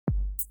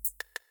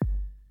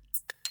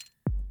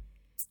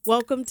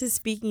Welcome to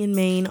Speaking in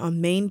Maine on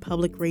Maine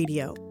Public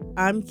Radio.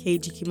 I'm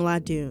KG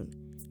Kimaladoon.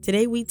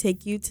 Today we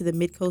take you to the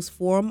Midcoast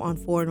Forum on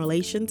Foreign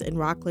Relations in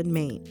Rockland,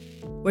 Maine,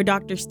 where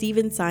Dr.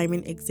 Stephen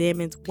Simon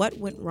examines what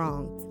went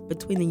wrong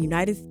between the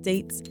United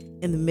States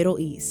and the Middle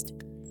East.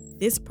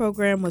 This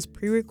program was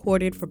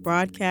pre-recorded for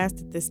broadcast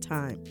at this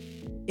time.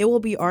 It will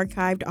be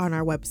archived on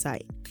our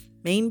website,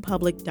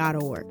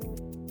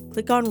 mainepublic.org.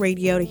 Click on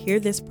radio to hear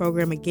this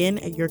program again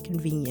at your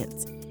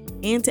convenience,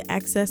 and to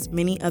access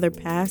many other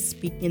past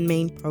Speaking in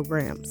Maine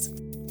programs.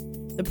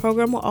 The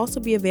program will also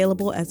be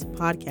available as a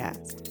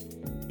podcast.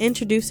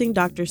 Introducing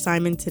Dr.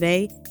 Simon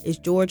today is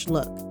George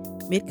Look,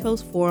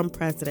 Midcoast Forum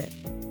President.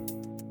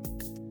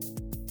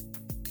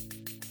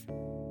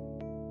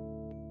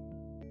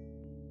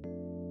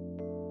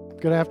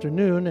 Good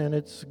afternoon, and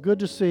it's good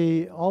to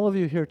see all of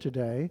you here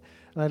today.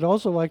 And I'd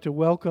also like to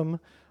welcome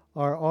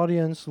our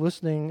audience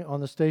listening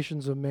on the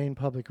stations of Maine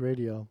Public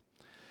Radio.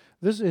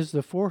 This is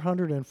the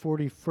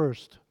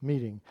 441st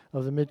meeting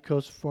of the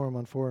Midcoast Forum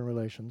on Foreign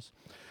Relations.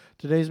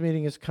 Today's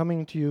meeting is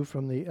coming to you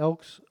from the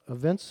Elks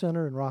Events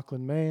Center in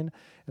Rockland, Maine,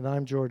 and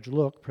I'm George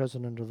Look,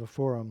 president of the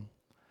forum.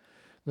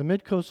 The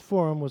Midcoast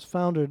Forum was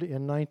founded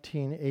in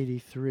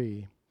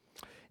 1983.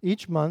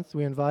 Each month,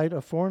 we invite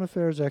a foreign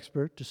affairs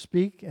expert to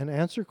speak and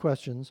answer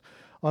questions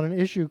on an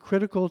issue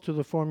critical to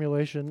the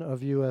formulation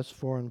of U.S.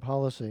 foreign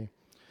policy.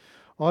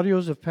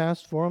 Audios of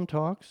past forum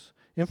talks,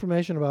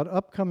 information about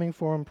upcoming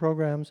forum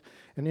programs,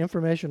 and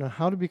information on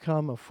how to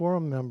become a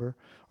forum member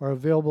are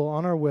available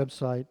on our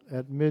website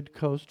at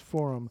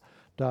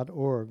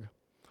midcoastforum.org.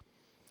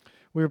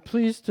 We are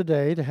pleased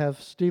today to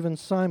have Stephen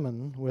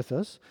Simon with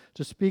us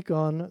to speak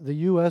on the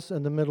U.S.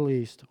 and the Middle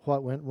East,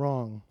 what went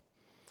wrong.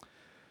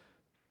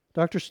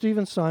 Dr.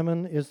 Stephen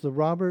Simon is the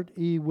Robert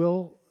E.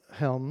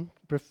 Wilhelm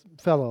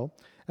Fellow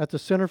at the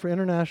Center for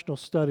International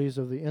Studies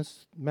of the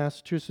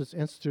Massachusetts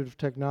Institute of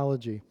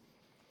Technology.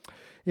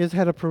 He has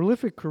had a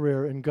prolific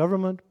career in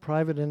government,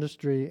 private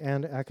industry,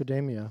 and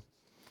academia.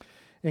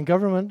 In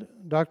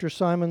government, Dr.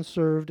 Simon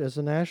served as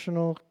the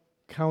National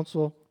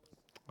Council.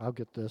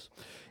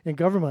 In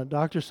government,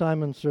 Dr.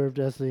 Simon served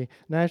as the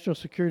National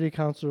Security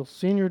Council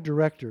Senior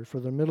Director for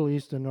the Middle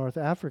East and North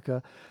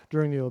Africa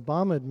during the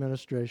Obama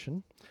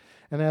administration,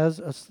 and as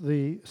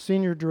the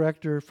Senior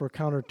Director for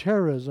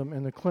Counterterrorism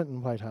in the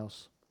Clinton White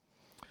House.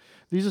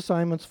 These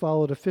assignments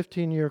followed a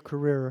 15-year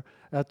career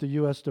at the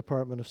U.S.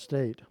 Department of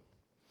State.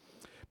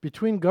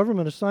 Between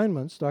government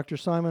assignments, Dr.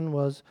 Simon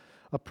was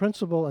a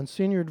principal and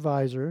senior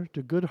advisor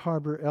to Good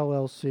Harbor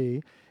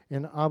LLC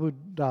in Abu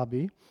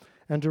Dhabi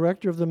and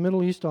director of the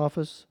Middle East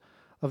office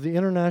of the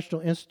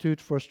International Institute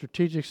for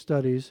Strategic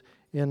Studies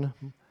in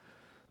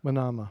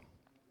Manama.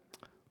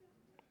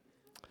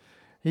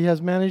 He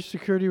has managed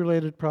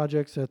security-related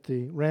projects at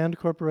the RAND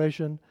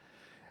Corporation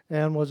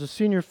and was a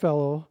senior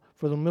fellow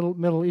for the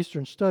Middle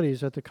Eastern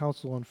Studies at the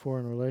Council on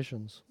Foreign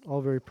Relations,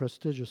 all very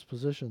prestigious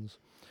positions.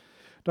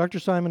 Dr.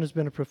 Simon has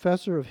been a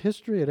professor of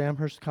history at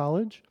Amherst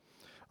College,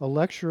 a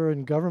lecturer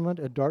in government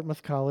at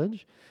Dartmouth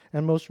College,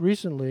 and most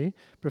recently,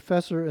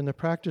 professor in the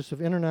practice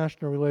of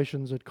international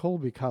relations at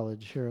Colby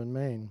College here in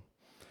Maine.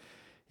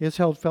 He has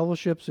held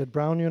fellowships at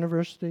Brown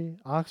University,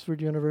 Oxford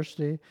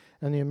University,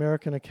 and the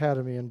American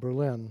Academy in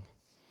Berlin.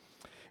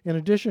 In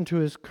addition to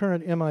his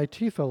current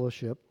MIT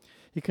fellowship,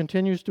 he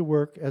continues to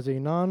work as a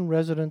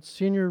non-resident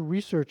senior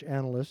research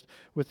analyst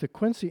with the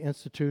Quincy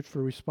Institute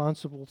for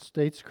Responsible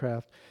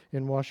Statescraft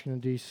in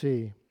Washington,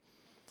 D.C.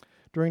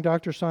 During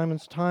Dr.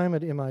 Simon's time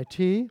at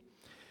MIT,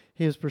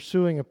 he is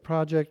pursuing a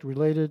project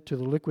related to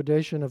the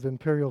liquidation of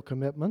imperial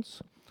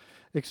commitments,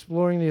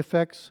 exploring the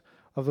effects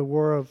of the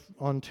War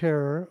on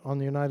Terror on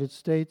the United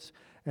States,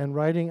 and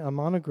writing a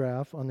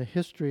monograph on the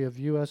history of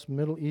U.S.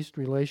 Middle East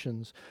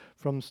relations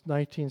from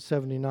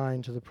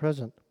 1979 to the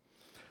present.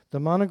 The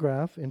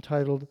monograph,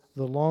 entitled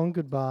The Long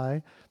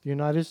Goodbye, the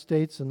United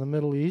States and the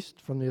Middle East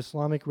from the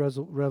Islamic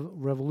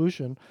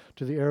Revolution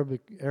to the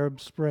Arab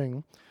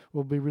Spring,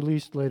 will be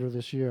released later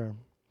this year.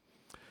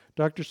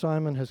 Dr.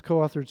 Simon has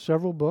co-authored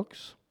several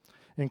books,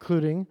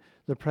 including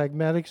The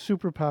Pragmatic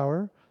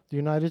Superpower, The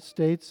United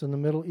States and the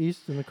Middle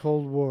East in the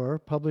Cold War,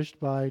 published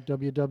by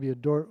W.W.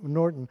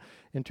 Norton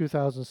in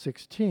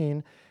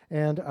 2016,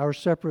 and Our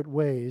Separate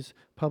Ways,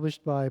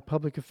 published by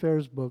Public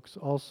Affairs Books,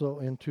 also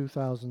in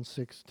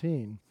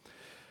 2016.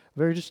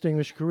 Very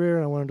distinguished career,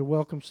 and I wanted to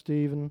welcome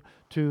Stephen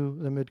to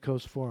the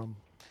Midcoast Forum.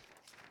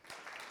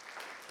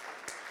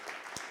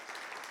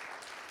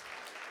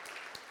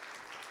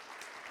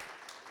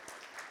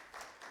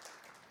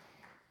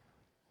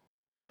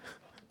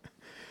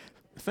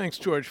 Thanks,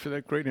 George, for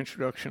that great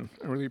introduction.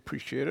 I really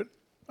appreciate it.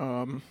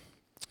 When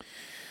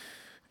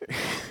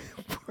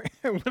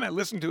I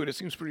listen to it, it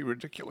seems pretty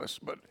ridiculous,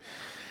 but,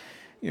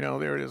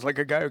 there it is, like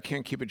a guy who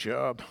can't keep a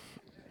job.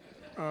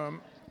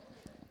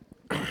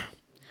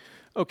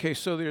 Okay,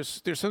 so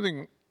there's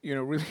something,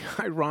 really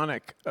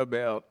ironic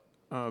about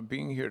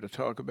being here to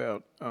talk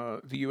about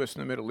the U.S.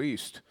 and the Middle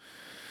East,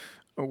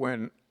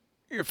 when,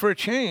 for a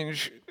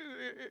change,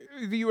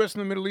 the U.S.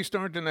 and the Middle East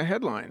aren't in the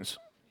headlines.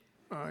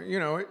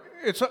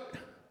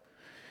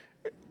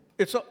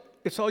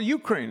 it's all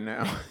Ukraine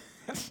now.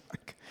 It's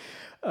like,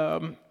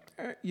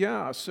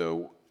 yeah,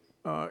 so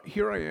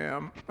here I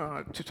am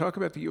to talk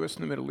about the U.S.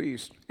 and the Middle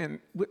East, and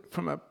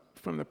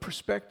from the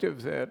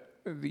perspective that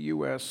the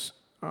U.S.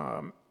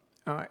 And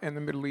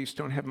the Middle East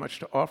don't have much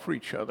to offer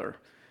each other,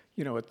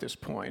 at this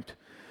point,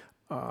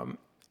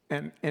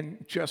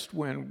 and just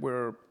when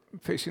we're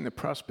facing the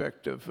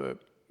prospect of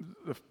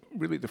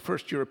really the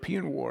first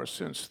European war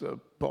since the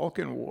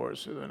Balkan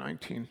Wars of the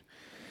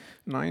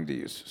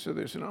 1990s. So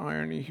there's an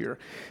irony here.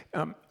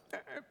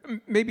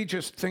 Maybe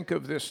just think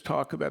of this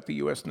talk about the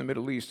U.S. and the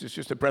Middle East as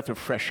just a breath of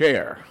fresh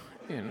air.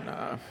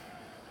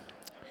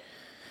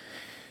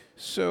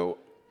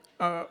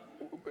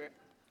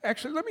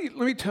 Actually,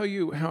 let me tell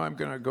you how I'm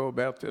going to go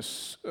about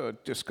this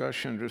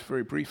discussion just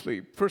very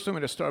briefly. First, I'm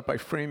going to start by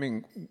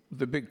framing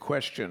the big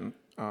question,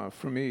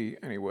 for me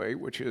anyway,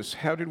 which is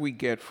how did we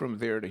get from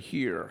there to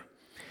here?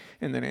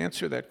 And then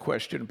answer that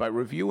question by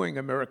reviewing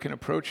American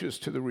approaches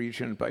to the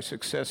region by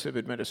successive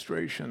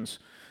administrations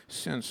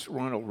since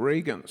Ronald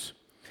Reagan's.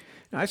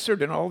 Now, I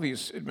served in all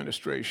these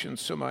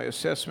administrations, so my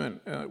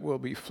assessment will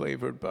be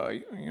flavored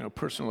by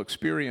personal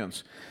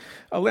experience.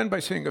 I'll end by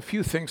saying a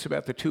few things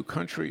about the two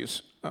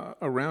countries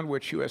around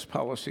which U.S.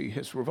 policy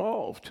has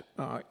revolved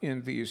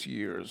in these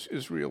years,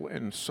 Israel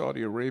and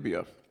Saudi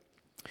Arabia.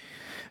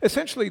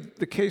 Essentially,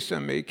 the case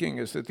I'm making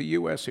is that the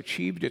U.S.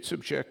 achieved its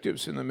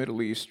objectives in the Middle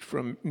East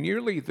from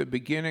nearly the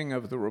beginning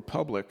of the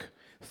Republic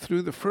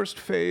through the first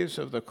phase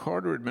of the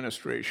Carter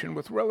administration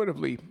with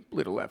relatively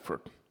little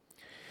effort.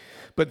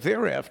 But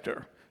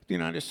thereafter, the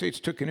United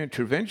States took an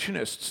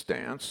interventionist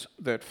stance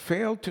that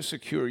failed to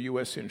secure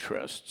U.S.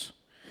 interests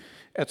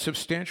at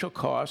substantial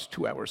cost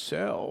to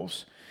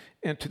ourselves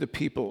and to the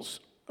peoples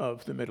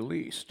of the Middle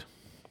East.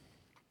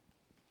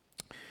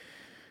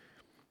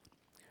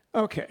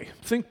 Okay,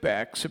 think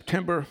back,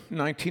 September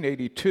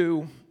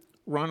 1982,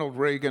 Ronald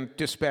Reagan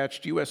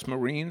dispatched U.S.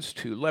 Marines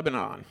to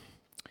Lebanon,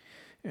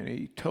 and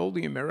he told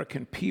the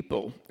American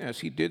people as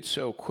he did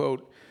so,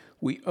 quote,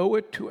 "We owe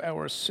it to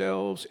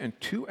ourselves and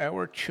to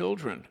our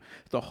children.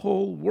 The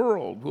whole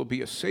world will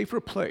be a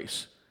safer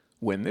place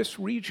when this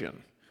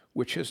region,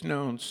 which has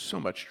known so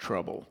much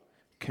trouble,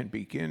 can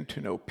begin to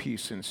know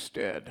peace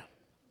instead."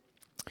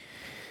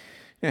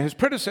 Now, his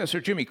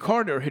predecessor, Jimmy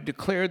Carter, had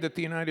declared that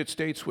the United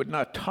States would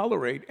not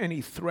tolerate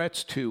any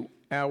threats to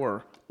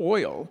our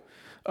oil,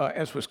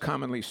 as was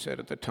commonly said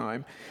at the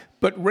time.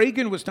 But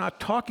Reagan was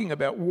not talking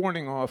about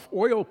warning off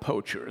oil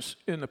poachers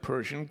in the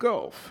Persian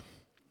Gulf.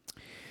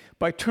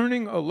 By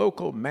turning a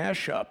local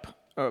mashup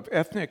of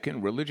ethnic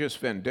and religious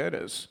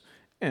vendettas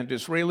and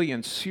Israeli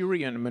and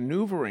Syrian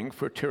maneuvering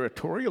for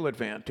territorial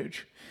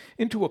advantage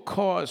into a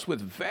cause with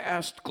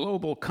vast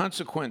global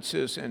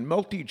consequences and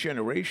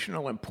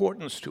multi-generational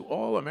importance to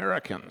all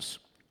Americans,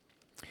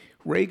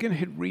 Reagan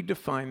had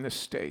redefined the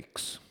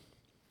stakes.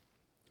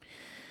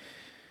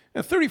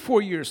 Now,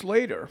 34 years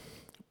later,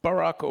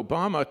 Barack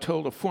Obama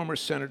told a former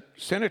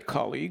Senate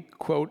colleague,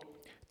 quote,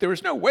 "There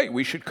is no way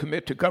we should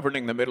commit to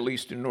governing the Middle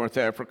East and North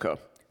Africa.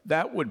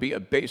 That would be a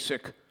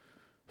basic,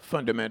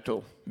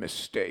 fundamental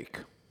mistake,"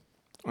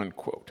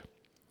 unquote.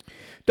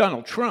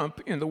 Donald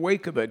Trump, in the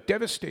wake of a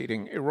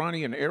devastating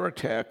Iranian air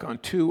attack on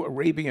two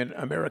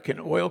Arabian-American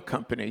oil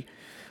company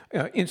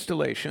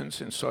installations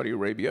in Saudi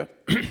Arabia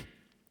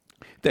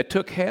that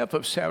took half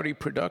of Saudi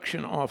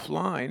production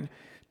offline,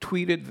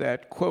 tweeted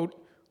that, quote,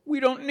 "We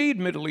don't need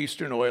Middle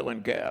Eastern oil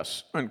and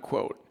gas,"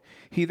 unquote.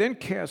 He then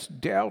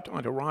cast doubt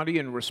on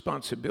Iranian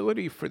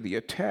responsibility for the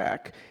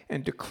attack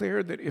and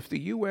declared that if the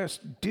U.S.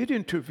 did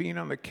intervene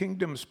on the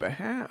kingdom's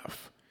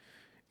behalf,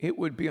 it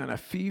would be on a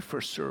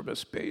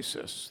fee-for-service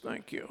basis.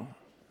 Thank you.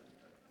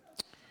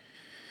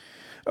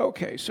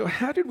 Okay, so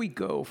how did we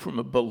go from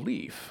a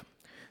belief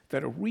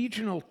that a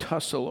regional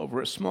tussle over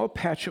a small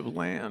patch of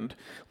land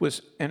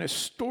was an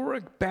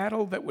historic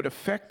battle that would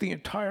affect the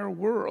entire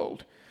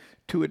world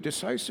to a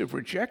decisive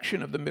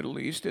rejection of the Middle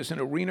East as an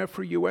arena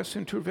for U.S.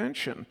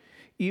 intervention,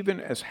 even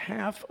as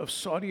half of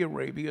Saudi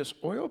Arabia's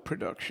oil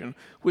production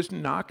was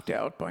knocked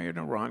out by an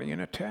Iranian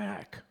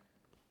attack?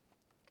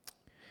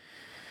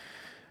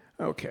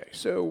 Okay,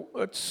 so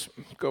let's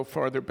go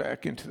farther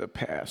back into the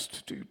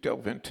past to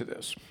delve into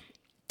this.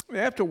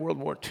 After World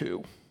War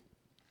II,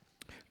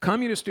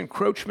 communist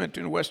encroachment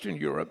in Western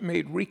Europe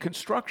made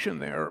reconstruction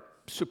there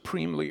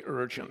supremely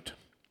urgent.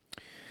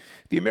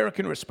 The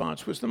American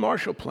response was the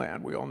Marshall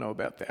Plan, we all know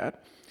about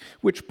that,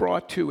 which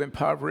brought to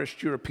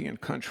impoverished European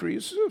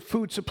countries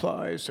food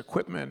supplies,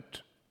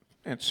 equipment,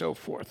 and so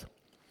forth.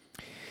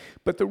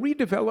 But the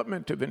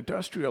redevelopment of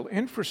industrial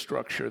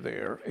infrastructure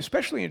there,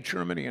 especially in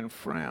Germany and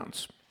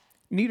France,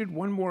 needed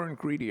one more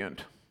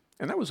ingredient,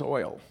 and that was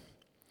oil.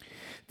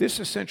 This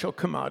essential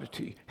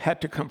commodity had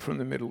to come from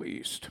the Middle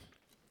East.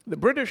 The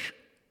British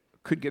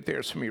could get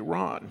theirs from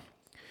Iran.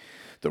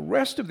 The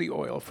rest of the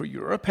oil for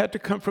Europe had to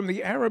come from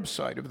the Arab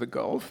side of the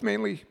Gulf,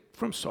 mainly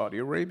from Saudi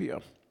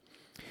Arabia.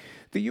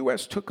 The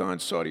U.S. took on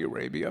Saudi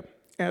Arabia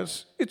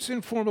as its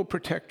informal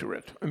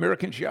protectorate.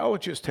 American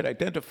geologists had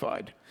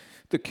identified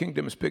the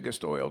kingdom's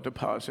biggest oil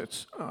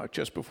deposits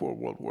just before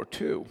World War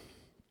II.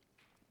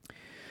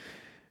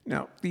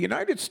 Now, the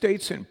United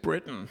States and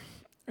Britain,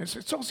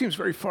 it all seems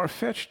very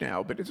far-fetched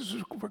now, but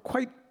were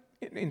quite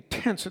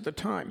intense at the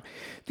time.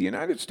 The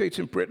United States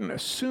and Britain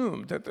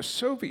assumed that the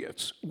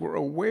Soviets were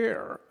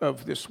aware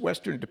of this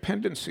Western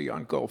dependency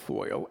on Gulf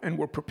oil and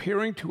were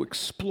preparing to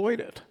exploit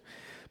it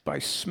by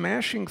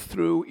smashing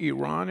through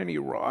Iran and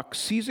Iraq,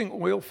 seizing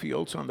oil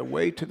fields on the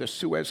way to the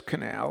Suez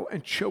Canal,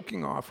 and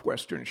choking off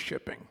Western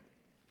shipping.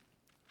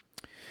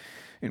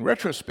 In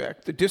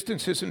retrospect, the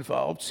distances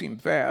involved seem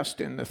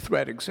vast and the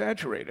threat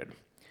exaggerated.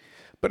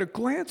 But a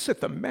glance at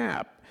the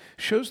map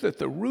shows that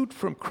the route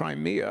from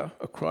Crimea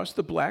across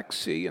the Black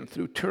Sea and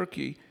through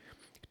Turkey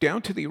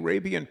down to the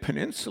Arabian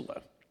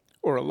Peninsula,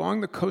 or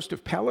along the coast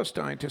of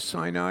Palestine to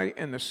Sinai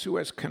and the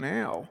Suez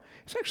Canal,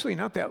 is actually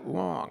not that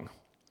long.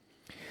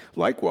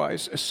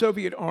 Likewise, a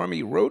Soviet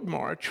army road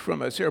march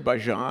from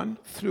Azerbaijan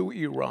through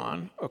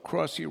Iran,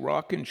 across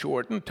Iraq and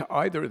Jordan to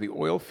either the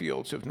oil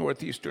fields of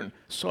northeastern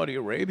Saudi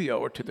Arabia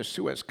or to the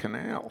Suez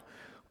Canal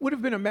would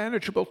have been a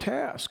manageable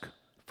task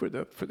for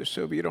the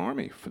Soviet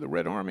army, for the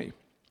Red Army.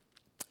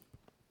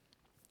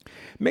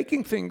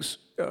 Making things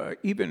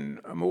even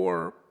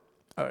more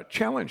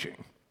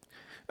challenging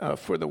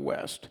for the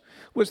West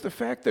was the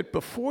fact that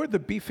before the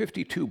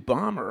B-52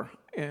 bomber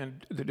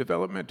and the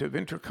development of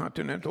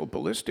intercontinental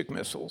ballistic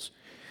missiles,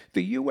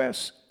 the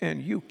US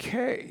and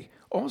UK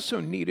also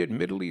needed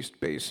Middle East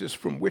bases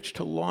from which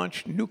to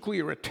launch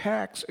nuclear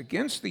attacks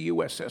against the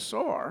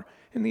USSR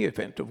in the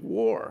event of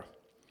war.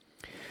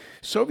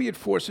 Soviet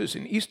forces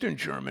in eastern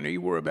Germany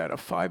were about a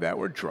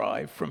 5-hour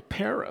drive from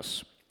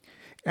Paris.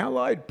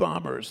 Allied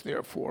bombers,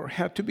 therefore,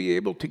 had to be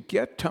able to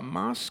get to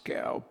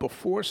Moscow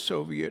before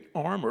Soviet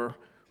armor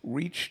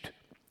reached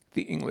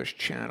the English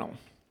Channel.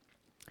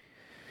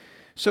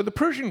 So the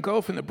Persian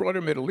Gulf and the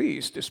broader Middle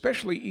East,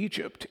 especially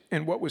Egypt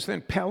and what was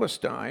then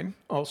Palestine,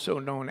 also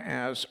known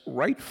as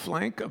right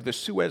flank of the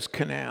Suez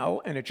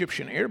Canal and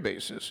Egyptian air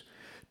bases,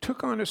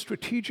 took on a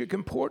strategic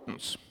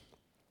importance.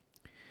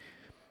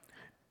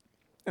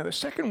 Now, the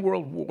Second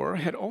World War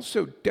had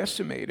also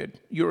decimated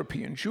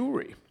European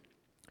Jewry.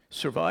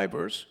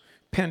 Survivors,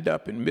 penned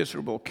up in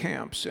miserable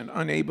camps and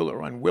unable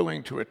or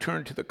unwilling to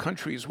return to the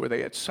countries where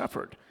they had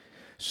suffered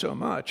so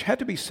much, had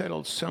to be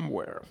settled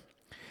somewhere.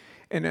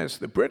 And as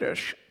the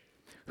British,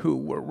 who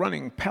were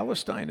running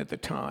Palestine at the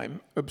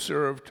time,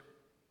 observed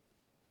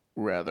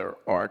rather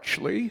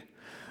archly,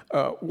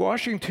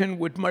 Washington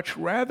would much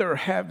rather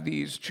have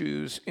these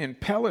Jews in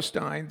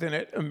Palestine than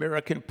at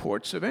American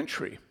ports of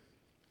entry.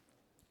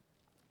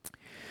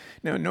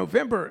 Now, in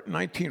November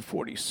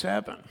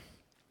 1947,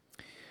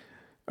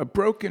 a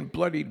broken,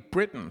 bloodied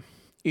Britain,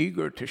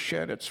 eager to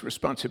shed its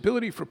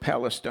responsibility for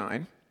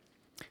Palestine,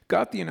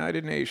 got the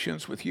United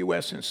Nations, with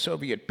US and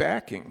Soviet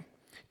backing,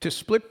 to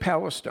split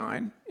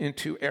Palestine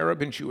into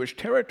Arab and Jewish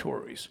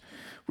territories,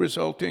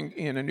 resulting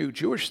in a new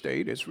Jewish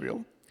state,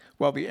 Israel,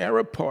 while the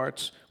Arab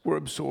parts were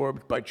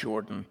absorbed by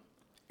Jordan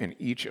and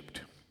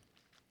Egypt.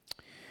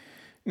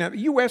 Now, the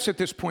US at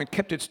this point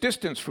kept its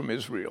distance from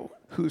Israel,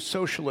 whose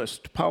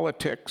socialist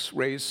politics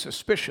raised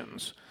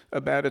suspicions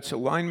about its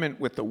alignment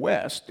with the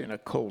West in a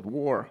Cold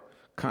War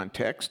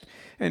context,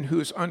 and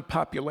whose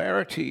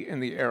unpopularity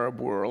in the Arab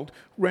world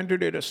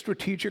rendered it a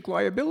strategic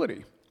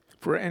liability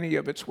for any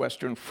of its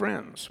Western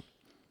friends.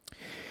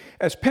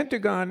 As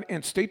Pentagon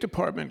and State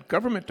Department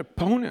government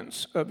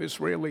opponents of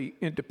Israeli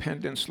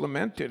independence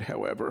lamented,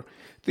 however,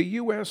 the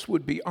US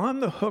would be on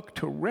the hook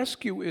to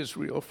rescue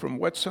Israel from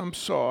what some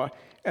saw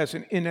as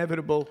an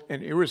inevitable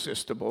and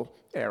irresistible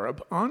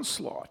Arab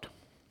onslaught.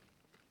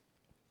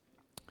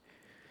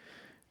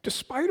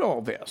 Despite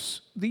all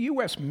this, the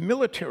US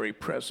military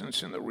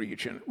presence in the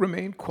region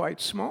remained quite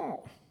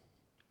small.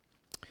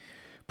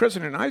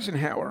 President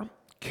Eisenhower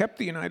kept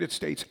the United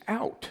States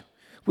out,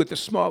 with the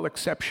small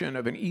exception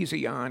of an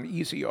easy-on,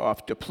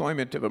 easy-off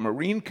deployment of a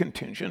Marine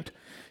contingent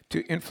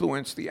to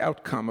influence the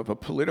outcome of a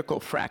political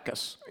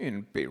fracas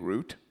in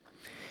Beirut,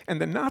 and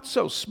the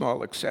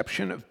not-so-small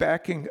exception of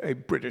backing a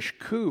British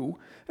coup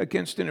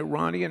against an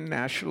Iranian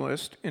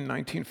nationalist in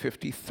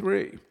 1953.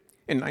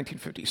 In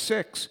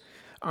 1956,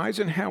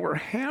 Eisenhower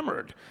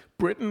hammered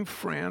Britain,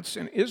 France,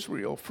 and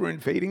Israel for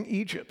invading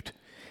Egypt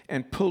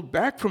and pulled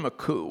back from a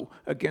coup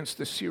against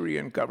the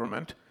Syrian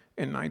government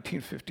in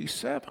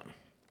 1957.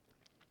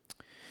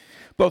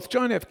 Both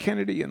John F.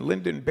 Kennedy and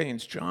Lyndon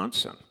Baines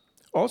Johnson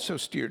also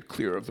steered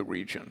clear of the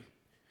region.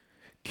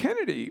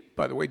 Kennedy,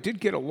 by the way, did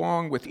get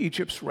along with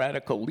Egypt's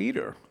radical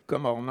leader,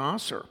 Gamal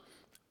Nasser,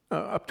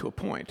 up to a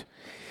point.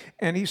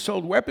 And he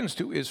sold weapons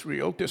to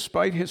Israel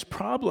despite his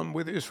problem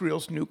with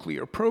Israel's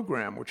nuclear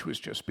program, which was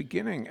just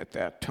beginning at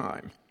that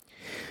time.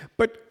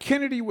 But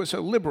Kennedy was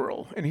a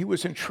liberal, and he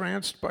was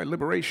entranced by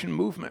liberation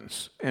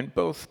movements, and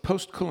both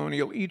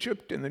post-colonial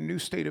Egypt and the new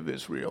state of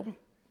Israel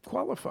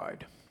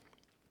qualified.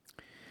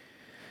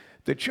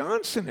 The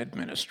Johnson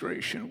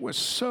administration was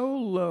so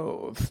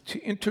loath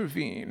to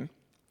intervene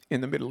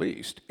in the Middle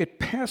East, it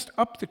passed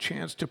up the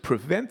chance to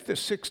prevent the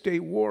Six-Day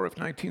War of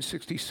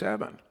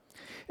 1967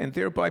 and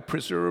thereby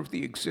preserve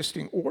the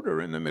existing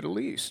order in the Middle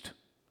East.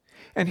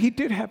 And he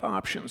did have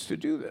options to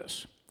do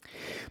this.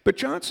 But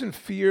Johnson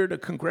feared a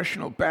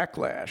congressional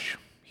backlash.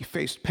 He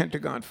faced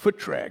Pentagon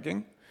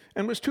foot-dragging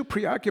and was too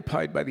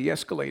preoccupied by the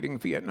escalating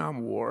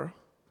Vietnam War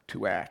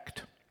to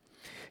act.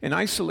 An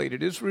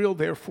isolated Israel,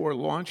 therefore,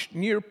 launched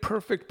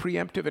near-perfect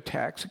preemptive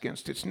attacks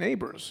against its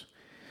neighbors.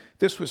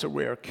 This was a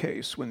rare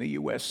case when the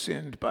U.S.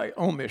 sinned by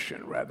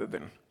omission rather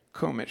than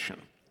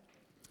commission.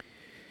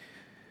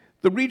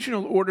 The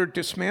regional order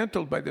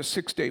dismantled by the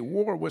Six-Day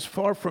War was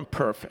far from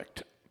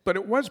perfect, but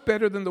it was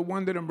better than the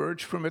one that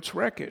emerged from its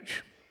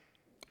wreckage,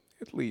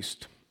 at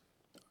least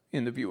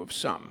in the view of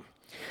some.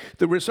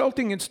 The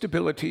resulting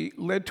instability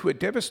led to a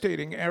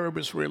devastating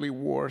Arab-Israeli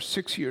war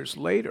 6 years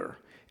later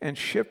and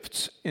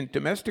shifts in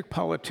domestic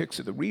politics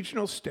of the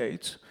regional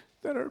states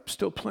that are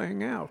still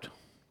playing out.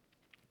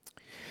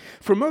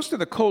 For most of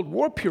the Cold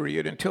War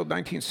period until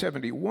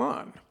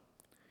 1971,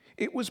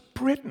 it was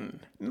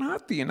Britain,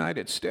 not the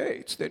United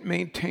States, that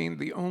maintained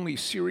the only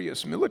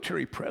serious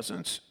military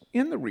presence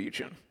in the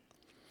region.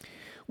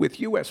 With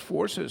U.S.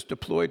 forces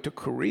deployed to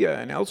Korea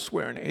and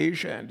elsewhere in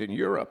Asia and in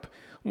Europe,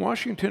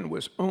 Washington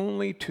was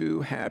only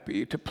too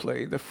happy to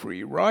play the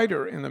free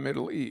rider in the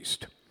Middle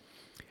East.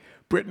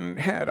 Britain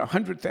had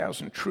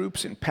 100,000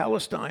 troops in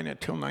Palestine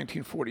until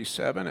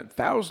 1947 and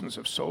thousands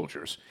of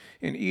soldiers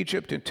in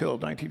Egypt until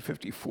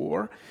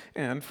 1954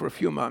 and for a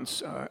few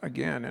months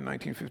again in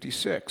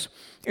 1956.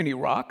 In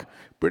Iraq,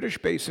 British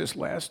bases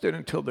lasted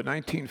until the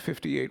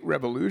 1958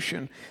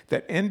 revolution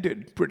that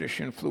ended British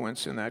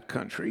influence in that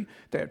country.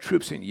 They had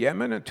troops in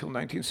Yemen until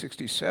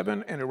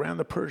 1967 and around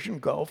the Persian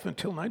Gulf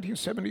until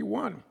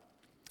 1971.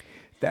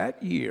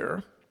 That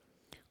year,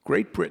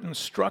 Great Britain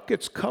struck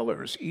its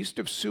colors east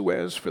of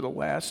Suez for the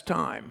last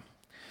time,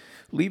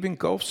 leaving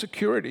Gulf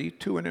security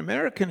to an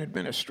American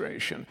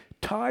administration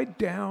tied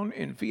down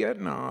in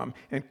Vietnam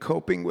and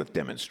coping with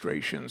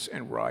demonstrations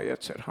and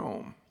riots at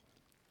home.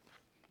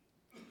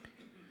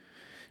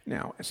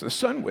 Now, as the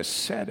sun was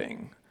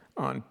setting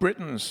on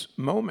Britain's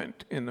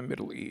moment in the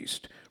Middle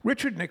East,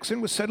 Richard Nixon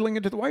was settling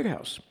into the White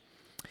House.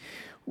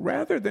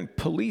 Rather than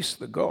police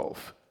the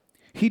Gulf,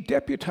 he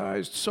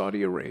deputized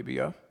Saudi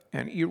Arabia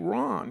and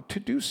Iran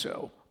to do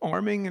so,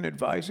 arming and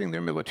advising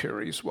their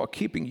militaries while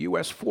keeping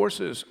U.S.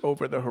 forces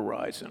over the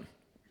horizon.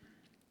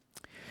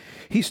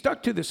 He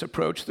stuck to this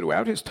approach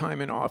throughout his time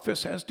in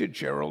office, as did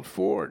Gerald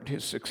Ford,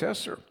 his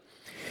successor.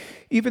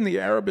 Even the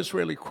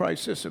Arab-Israeli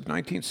crisis of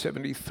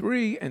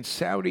 1973 and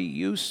Saudi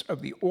use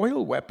of the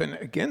oil weapon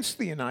against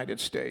the United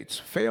States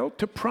failed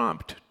to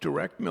prompt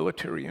direct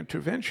military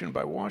intervention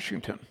by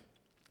Washington.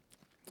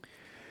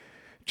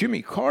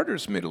 Jimmy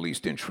Carter's Middle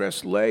East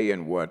interests lay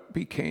in what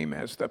became known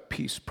as the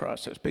peace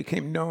process.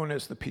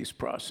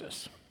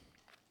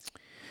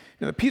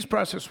 Now, the peace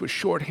process was a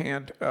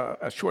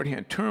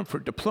shorthand term for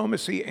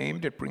diplomacy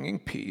aimed at bringing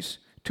peace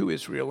to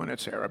Israel and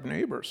its Arab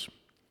neighbors.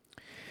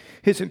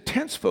 His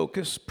intense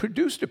focus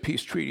produced a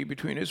peace treaty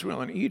between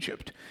Israel and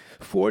Egypt,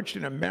 forged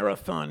in a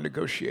marathon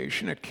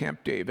negotiation at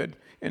Camp David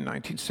in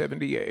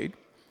 1978,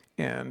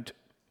 and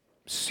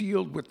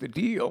sealed with the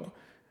deal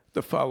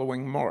the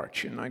following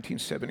March in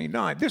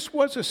 1979. This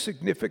was a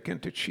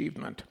significant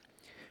achievement.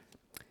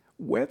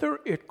 Whether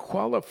it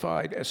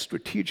qualified as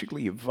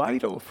strategically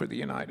vital for the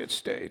United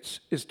States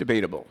is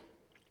debatable.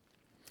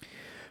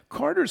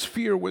 Carter's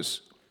fear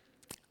was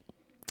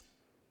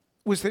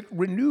that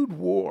renewed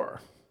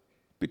war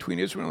between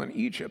Israel and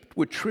Egypt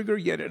would trigger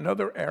yet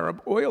another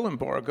Arab oil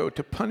embargo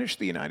to punish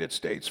the United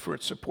States for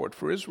its support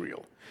for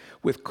Israel.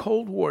 With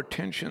Cold War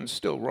tensions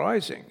still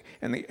rising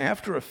and the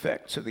after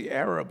effects of the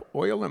Arab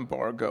oil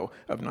embargo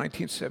of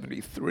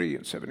 1973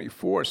 and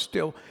 74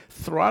 still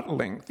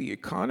throttling the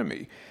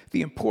economy,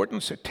 the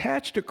importance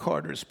attached to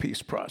Carter's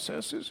peace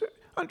process is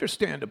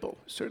understandable,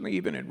 certainly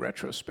even in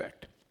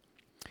retrospect.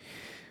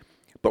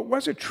 But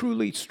was it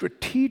truly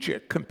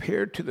strategic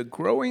compared to the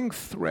growing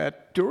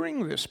threat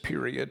during this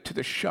period to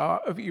the Shah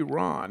of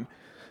Iran,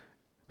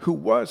 who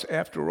was,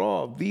 after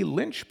all, the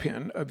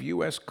linchpin of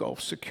U.S.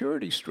 Gulf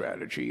security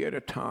strategy at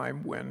a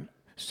time when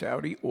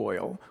Saudi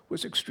oil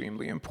was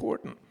extremely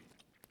important?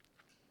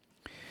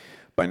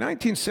 By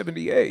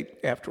 1978,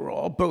 after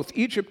all, both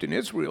Egypt and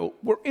Israel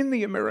were in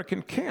the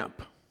American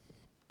camp.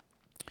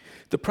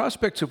 The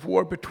prospects of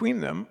war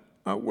between them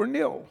were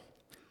nil.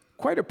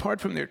 Quite apart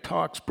from their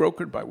talks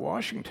brokered by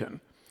Washington,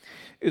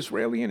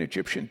 Israeli and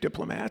Egyptian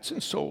diplomats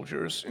and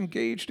soldiers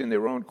engaged in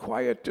their own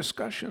quiet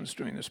discussions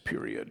during this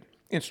period.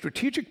 In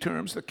strategic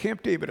terms, the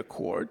Camp David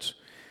Accords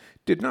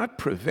did not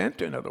prevent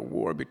another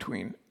war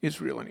between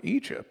Israel and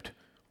Egypt.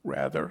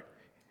 Rather,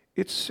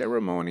 it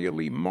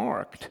ceremonially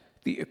marked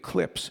the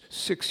eclipse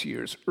 6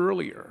 years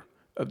earlier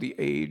of the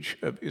age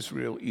of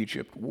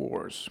Israel-Egypt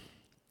wars.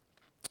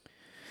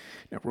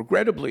 Now,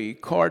 regrettably,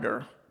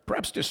 Carter,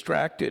 perhaps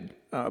distracted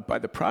by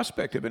the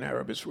prospect of an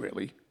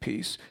Arab-Israeli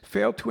peace,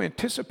 failed to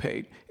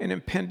anticipate an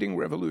impending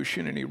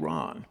revolution in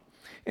Iran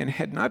and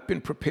had not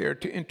been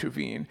prepared to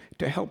intervene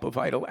to help a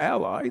vital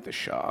ally, the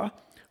Shah,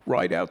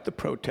 ride out the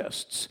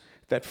protests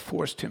that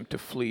forced him to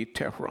flee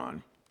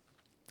Tehran.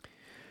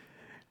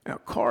 Now,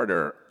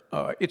 Carter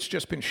It's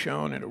just been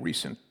shown in a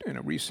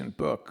recent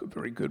book, a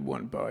very good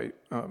one by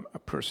a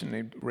person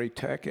named Ray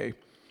Take,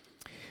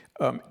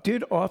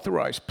 did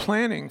authorize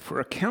planning for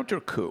a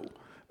counter-coup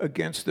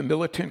against the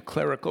militant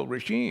clerical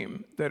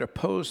regime that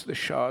opposed the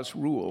Shah's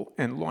rule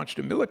and launched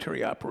a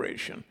military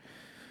operation,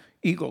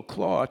 Eagle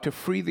Claw, to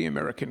free the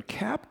American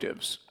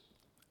captives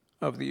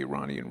of the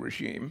Iranian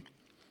regime,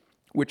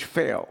 which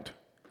failed.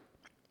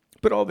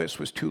 But all this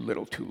was too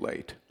little too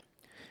late.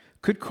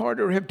 Could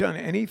Carter have done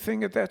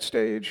anything at that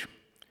stage?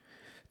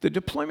 The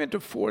deployment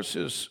of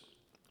forces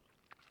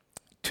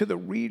to the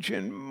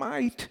region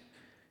might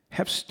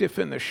have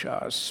stiffened the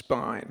Shah's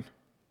spine.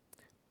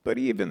 But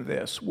even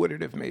this, would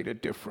it have made a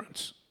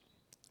difference?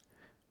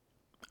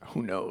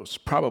 Who knows?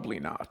 Probably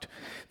not.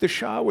 The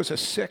Shah was a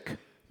sick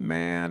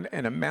man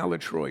and a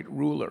maladroit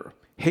ruler.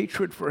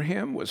 Hatred for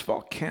him was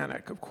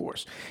volcanic, of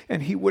course,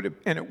 and it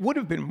would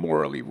have been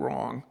morally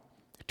wrong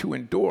to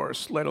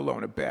endorse, let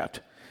alone abet,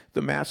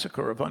 the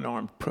massacre of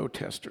unarmed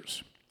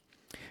protesters.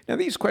 Now,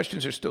 these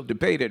questions are still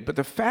debated, but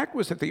the fact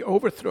was that the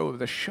overthrow of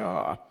the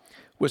Shah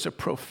was a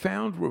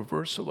profound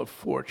reversal of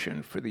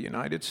fortune for the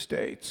United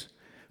States,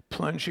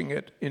 plunging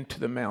it into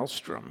the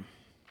maelstrom.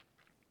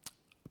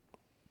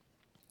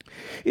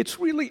 It's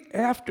really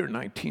after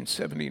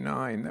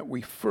 1979 that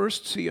we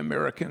first see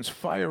Americans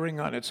firing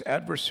on its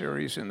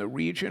adversaries in the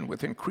region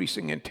with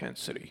increasing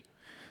intensity.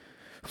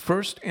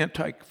 First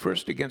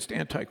against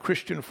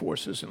anti-Christian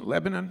forces in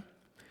Lebanon,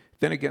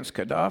 then against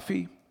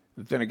Gaddafi,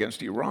 then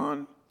against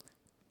Iran,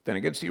 then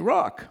against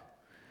Iraq,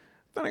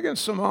 then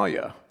against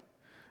Somalia,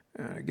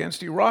 and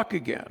against Iraq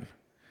again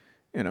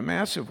in a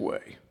massive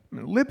way,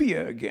 and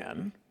Libya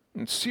again,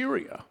 and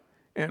Syria,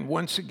 and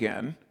once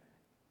again,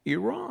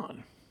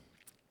 Iran.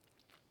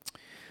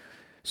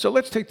 So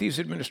let's take these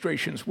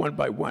administrations one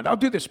by one. I'll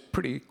do this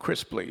pretty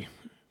crisply,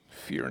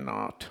 fear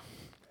not.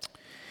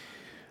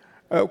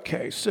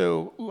 Okay,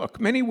 so look,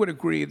 many would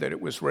agree that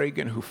it was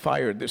Reagan who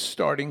fired this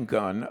starting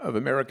gun of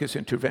America's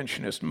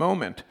interventionist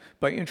moment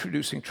by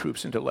introducing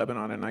troops into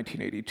Lebanon in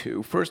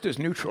 1982, first as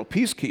neutral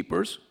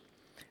peacekeepers,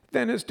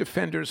 then as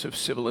defenders of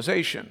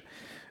civilization,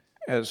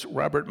 as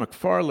Robert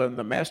McFarlane,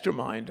 the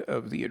mastermind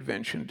of the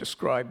intervention,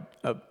 described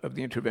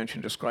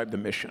the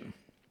mission.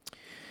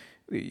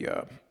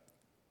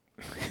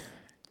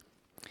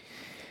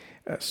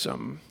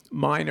 Some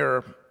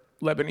minor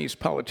Lebanese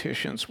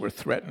politicians were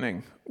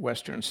threatening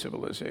Western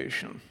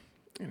civilization,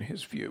 in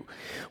his view.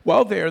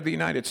 While there, the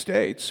United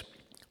States,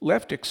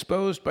 left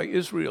exposed by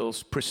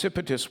Israel's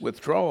precipitous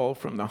withdrawal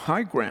from the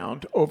high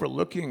ground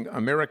overlooking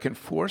American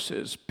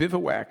forces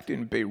bivouacked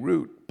in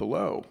Beirut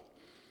below,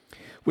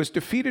 was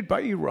defeated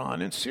by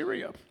Iran and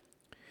Syria.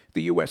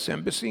 The U.S.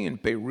 Embassy in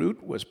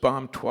Beirut was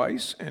bombed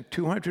twice, and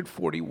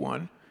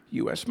 241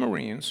 U.S.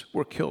 Marines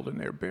were killed in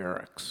their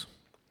barracks.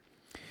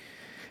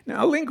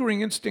 Now, a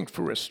lingering instinct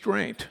for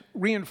restraint,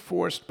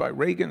 reinforced by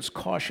Reagan's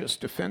cautious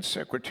defense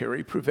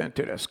secretary,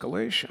 prevented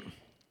escalation.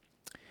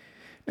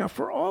 Now,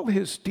 for all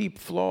his deep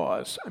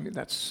flaws, I mean,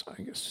 that's,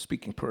 I guess,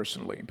 speaking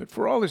personally, but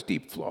for all his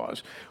deep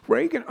flaws,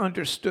 Reagan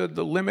understood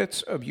the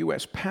limits of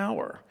U.S.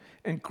 power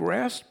and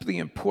grasped the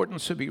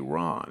importance of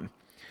Iran,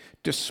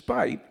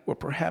 despite, or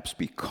perhaps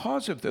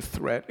because of the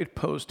threat it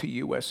posed to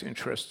U.S.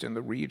 interests in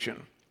the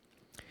region.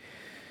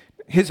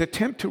 His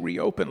attempt to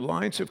reopen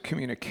lines of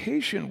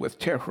communication with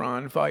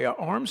Tehran via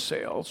arms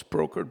sales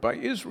brokered by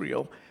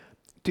Israel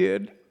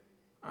did,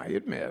 I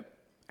admit,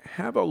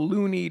 have a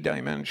loony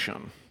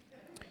dimension.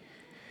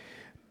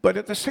 But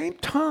at the same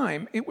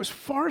time, it was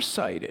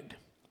farsighted,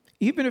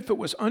 even if it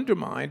was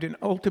undermined and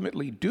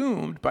ultimately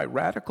doomed by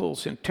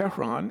radicals in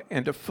Tehran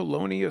and a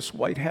felonious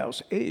White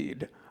House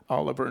aide,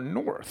 Oliver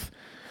North,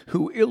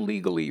 who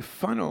illegally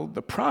funneled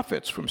the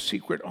profits from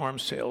secret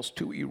arms sales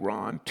to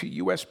Iran to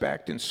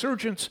US-backed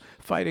insurgents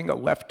fighting a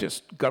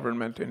leftist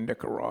government in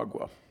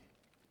Nicaragua.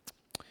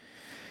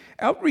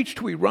 Outreach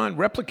to Iran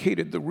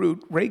replicated the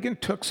route Reagan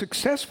took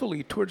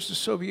successfully towards the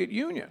Soviet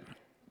Union.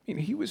 I mean,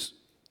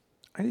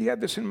 he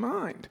had this in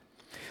mind.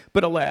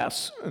 But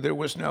alas, there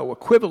was no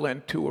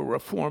equivalent to a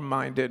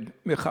reform-minded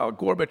Mikhail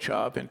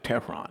Gorbachev in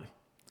Tehran.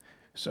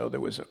 So there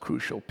was a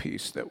crucial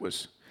piece that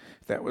was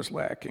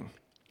lacking.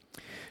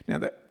 Now,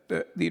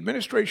 the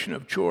administration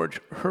of George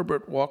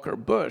Herbert Walker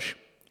Bush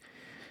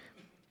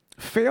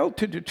failed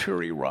to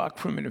deter Iraq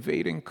from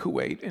invading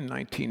Kuwait in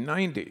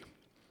 1990.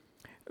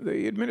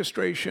 The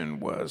administration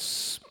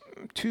was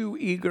too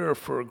eager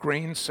for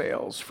grain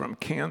sales from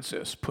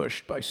Kansas,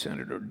 pushed by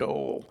Senator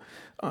Dole,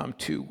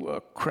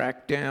 to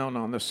crack down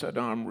on the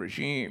Saddam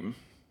regime.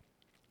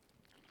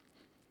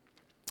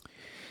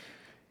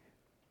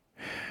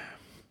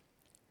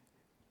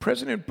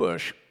 President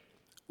Bush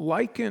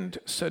likened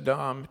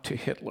Saddam to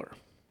Hitler,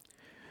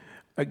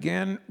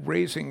 again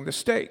raising the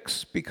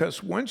stakes,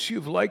 because once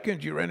you've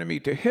likened your enemy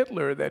to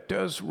Hitler, that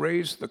does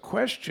raise the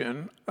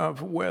question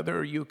of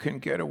whether you can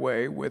get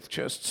away with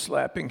just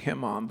slapping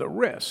him on the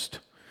wrist,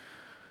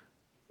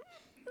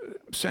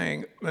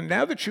 saying,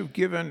 now that you've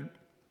given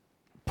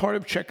part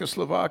of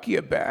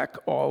Czechoslovakia back,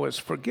 all is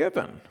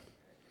forgiven.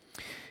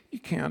 You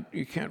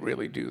can't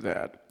really do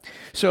that.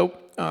 So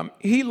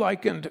he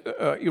likened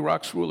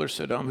Iraq's ruler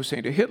Saddam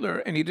Hussein to Hitler,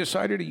 and he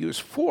decided to use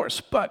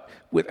force, but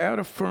without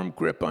a firm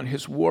grip on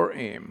his war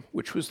aim,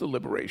 which was the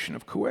liberation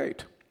of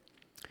Kuwait.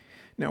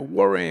 Now,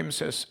 war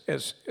aims,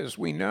 as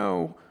we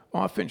know,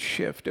 often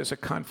shift as a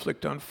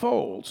conflict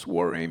unfolds.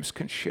 War aims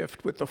can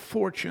shift with the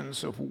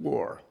fortunes of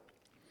war.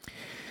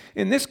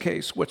 In this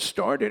case, what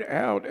started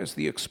out as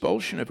the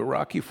expulsion of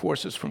Iraqi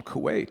forces from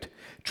Kuwait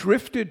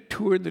drifted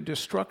toward the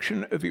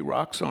destruction of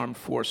Iraq's armed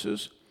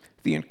forces,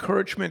 the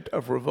encouragement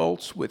of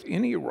revolts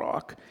within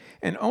Iraq,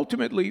 and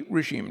ultimately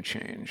regime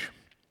change.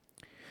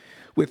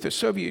 With the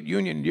Soviet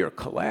Union near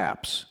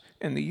collapse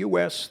and the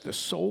U.S. the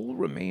sole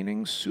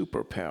remaining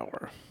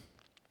superpower,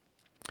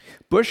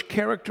 Bush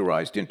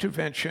characterized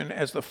intervention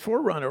as the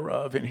forerunner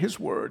of, in his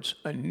words,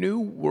 a new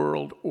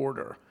world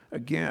order,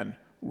 again,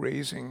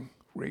 raising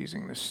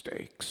the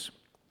stakes.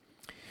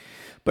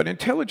 But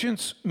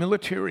intelligence,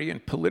 military,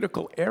 and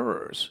political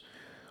errors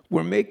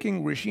were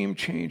making regime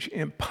change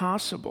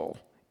impossible,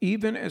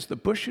 even as the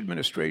Bush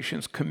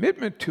administration's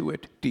commitment to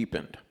it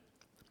deepened.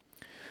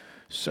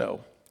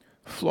 So,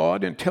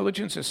 flawed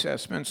intelligence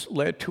assessments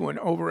led to an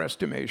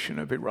overestimation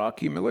of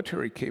Iraqi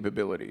military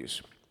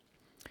capabilities.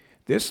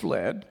 This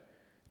led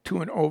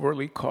to an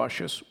overly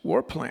cautious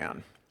war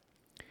plan.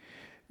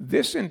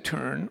 This, in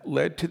turn,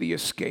 led to the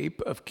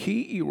escape of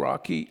key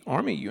Iraqi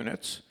army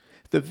units,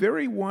 the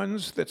very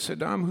ones that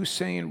Saddam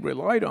Hussein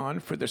relied on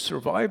for the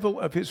survival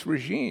of his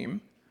regime,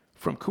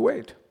 from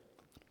Kuwait.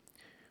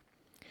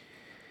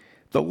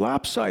 The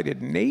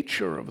lopsided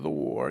nature of the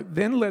war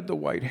then led the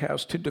White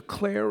House to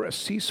declare a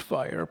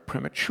ceasefire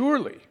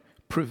prematurely,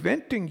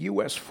 preventing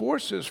U.S.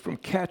 forces from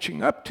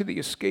catching up to the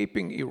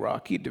escaping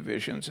Iraqi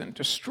divisions and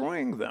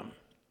destroying them.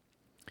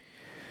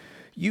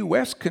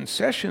 U.S.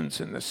 concessions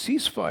in the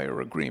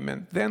ceasefire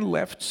agreement then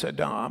left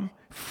Saddam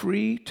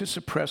free to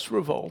suppress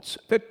revolts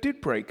that did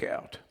break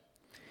out.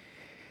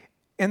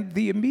 And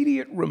the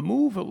immediate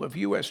removal of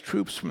U.S.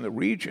 troops from the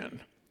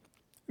region,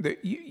 the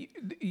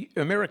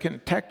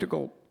American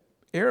tactical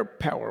air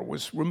power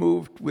was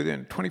removed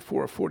within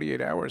 24 or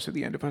 48 hours of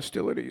the end of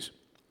hostilities.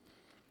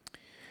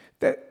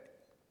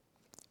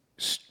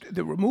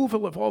 The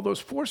removal of all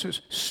those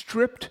forces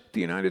stripped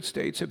the United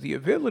States of the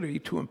ability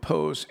to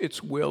impose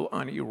its will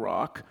on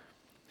Iraq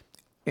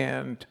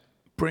and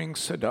bring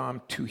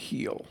Saddam to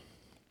heel.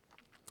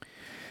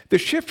 The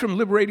shift from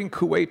liberating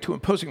Kuwait to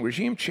imposing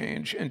regime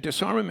change and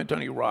disarmament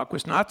on Iraq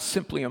was not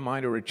simply a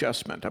minor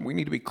adjustment, and we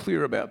need to be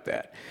clear about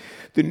that.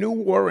 The new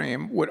war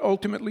aim would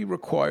ultimately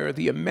require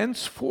the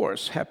immense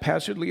force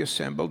haphazardly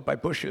assembled by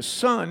Bush's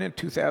son in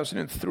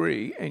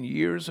 2003 and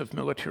years of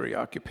military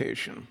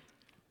occupation.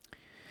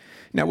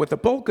 Now, with the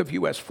bulk of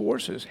U.S.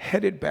 forces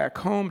headed back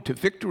home to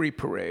victory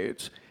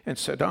parades and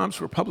Saddam's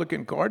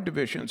Republican Guard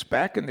divisions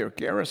back in their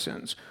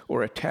garrisons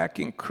or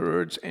attacking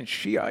Kurds and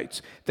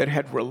Shiites that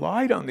had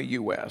relied on the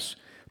U.S.,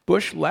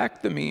 Bush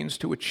lacked the means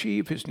to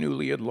achieve his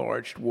newly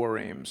enlarged war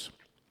aims.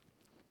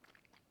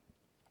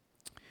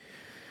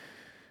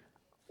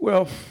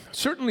 Well,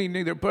 certainly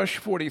neither Bush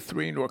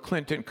 43 nor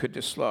Clinton could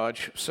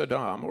dislodge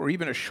Saddam or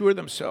even assure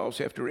themselves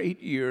after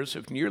 8 years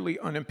of nearly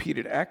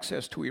unimpeded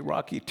access to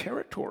Iraqi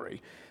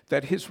territory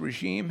that his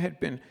regime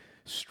had been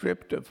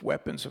stripped of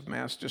weapons of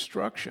mass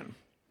destruction.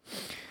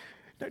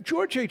 Now,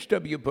 George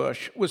H.W.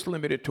 Bush was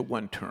limited to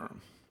one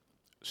term.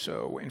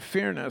 So, in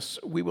fairness,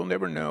 we will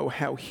never know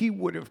how he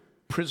would have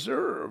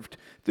preserved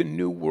the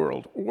New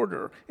World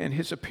Order and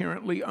his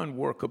apparently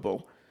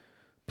unworkable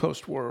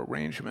post-war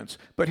arrangements.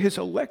 But his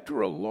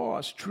electoral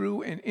loss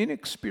drew an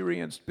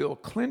inexperienced Bill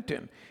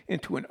Clinton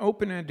into an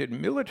open-ended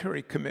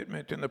military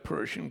commitment in the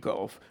Persian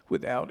Gulf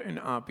without an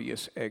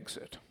obvious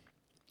exit.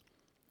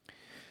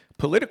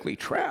 Politically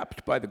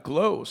trapped by the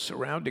glow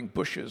surrounding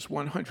Bush's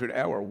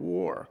 100-hour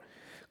war,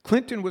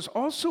 Clinton was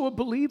also a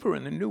believer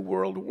in the New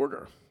World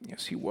Order.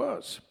 Yes, he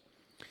was.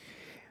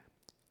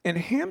 And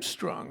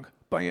hamstrung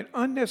by an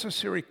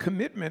unnecessary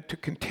commitment to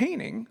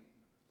containing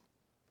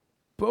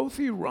both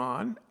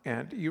Iran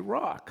and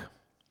Iraq,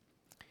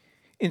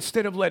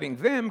 instead of letting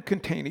them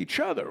contain each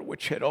other,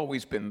 which had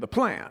always been the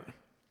plan.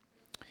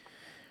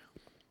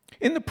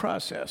 In the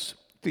process,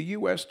 the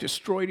U.S.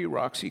 destroyed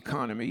Iraq's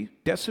economy,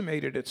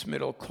 decimated its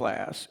middle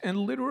class, and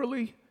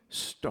literally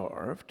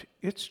starved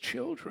its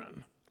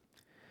children.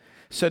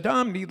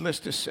 Saddam, needless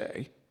to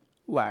say,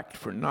 lacked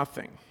for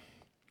nothing.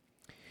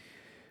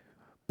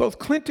 Both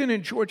Clinton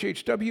and George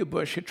H.W.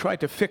 Bush had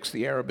tried to fix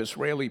the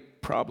Arab-Israeli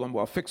problem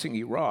while fixing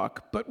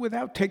Iraq, but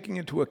without taking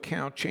into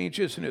account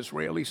changes in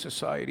Israeli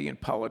society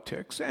and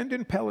politics and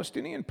in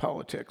Palestinian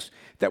politics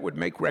that would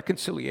make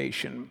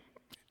reconciliation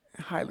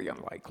highly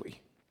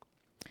unlikely.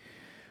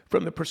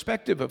 From the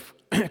perspective of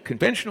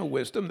conventional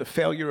wisdom, the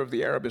failure of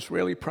the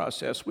Arab-Israeli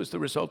process was the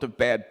result of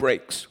bad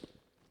breaks,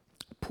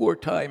 poor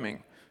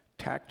timing,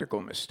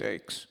 tactical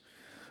mistakes.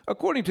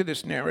 According to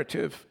this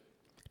narrative,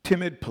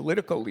 timid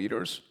political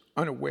leaders,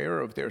 unaware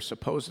of their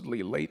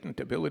supposedly latent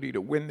ability to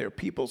win their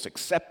people's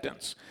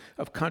acceptance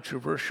of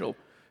controversial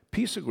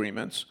peace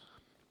agreements,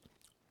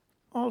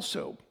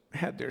 also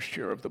had their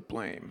share of the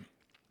blame.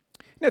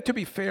 Now, to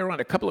be fair, on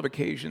a couple of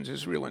occasions,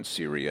 Israel and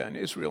Syria and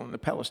Israel and the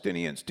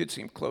Palestinians did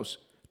seem close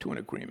to an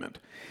agreement.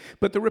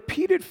 But the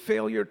repeated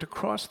failure to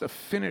cross the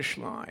finish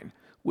line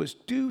was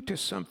due to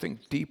something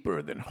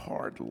deeper than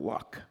hard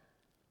luck.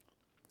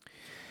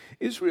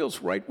 Israel's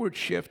rightward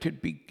shift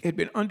had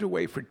been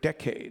underway for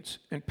decades,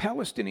 and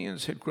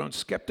Palestinians had grown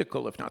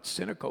skeptical, if not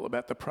cynical,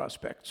 about the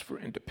prospects for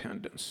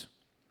independence.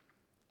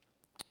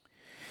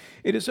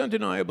 It is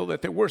undeniable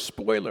that there were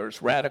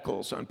spoilers,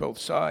 radicals on both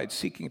sides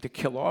seeking to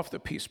kill off the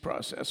peace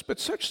process, but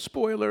such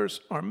spoilers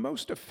are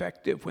most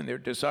effective when their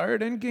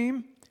desired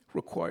endgame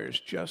requires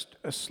just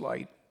a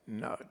slight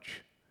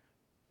nudge.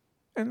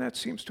 And that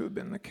seems to have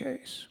been the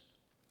case.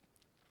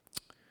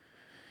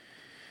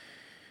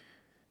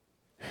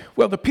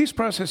 Well, the peace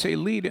process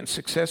elite in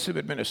successive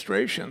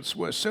administrations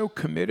was so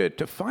committed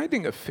to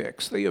finding a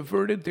fix, they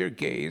averted their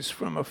gaze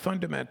from a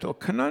fundamental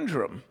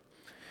conundrum,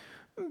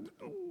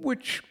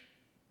 which,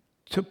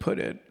 to put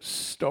it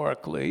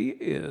starkly,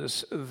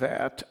 is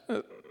that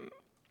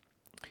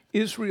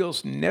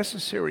Israel's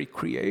necessary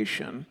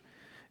creation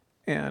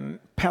and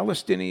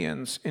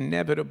Palestinians'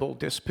 inevitable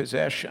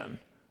dispossession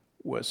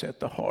was at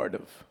the heart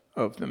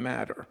of the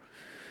matter.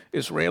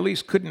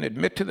 Israelis couldn't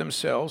admit to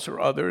themselves or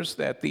others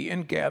that the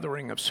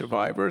ingathering of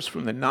survivors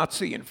from the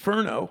Nazi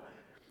inferno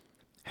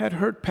had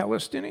hurt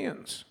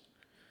Palestinians.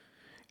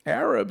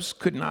 Arabs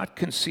could not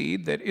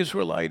concede that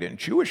Israelite and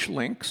Jewish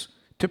links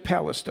to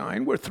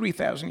Palestine were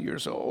 3,000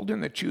 years old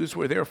and that Jews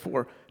were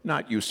therefore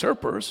not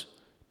usurpers,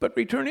 but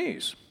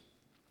returnees.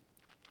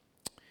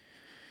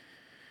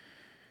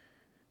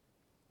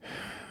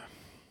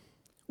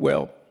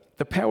 Well,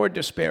 the power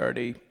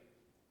disparity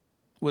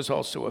was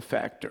also a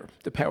factor.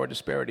 The power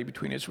disparity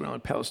between Israel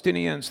and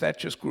Palestinians, that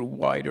just grew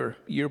wider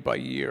year by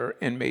year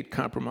and made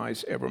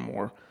compromise ever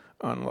more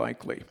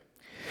unlikely.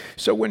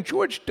 So when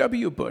George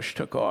W. Bush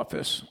took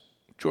office,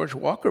 George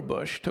Walker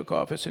Bush took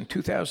office in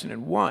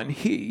 2001,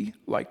 he,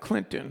 like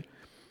Clinton,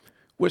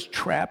 was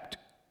trapped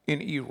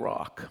in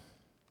Iraq.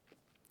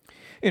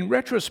 In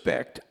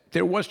retrospect,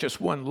 there was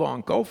just one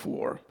long Gulf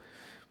War,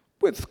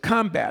 with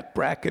combat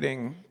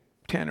bracketing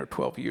 10 or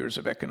 12 years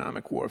of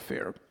economic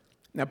warfare.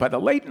 Now, by the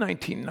late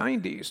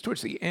 1990s,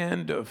 towards the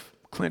end of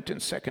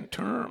Clinton's second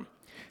term,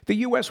 the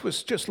U.S.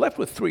 was just left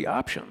with three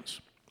options.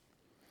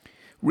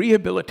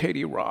 Rehabilitate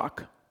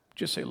Iraq,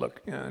 just say,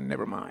 look,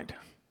 never mind.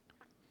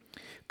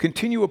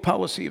 Continue a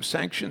policy of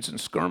sanctions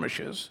and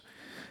skirmishes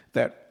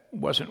that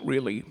wasn't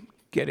really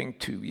getting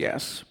to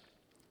yes,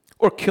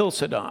 or kill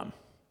Saddam.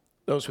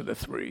 Those were the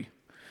three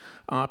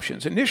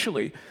options.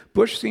 Initially,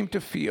 Bush seemed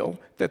to feel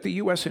that the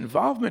U.S.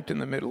 involvement in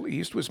the Middle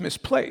East was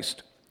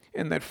misplaced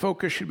and that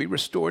focus should be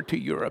restored to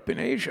Europe and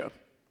Asia.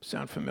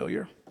 Sound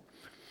familiar?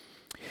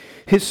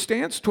 His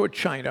stance toward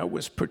China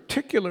was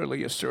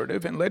particularly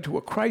assertive and led to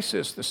a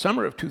crisis the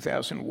summer of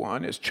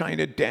 2001 as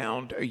China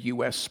downed a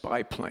U.S.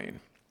 spy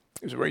plane.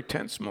 It was a very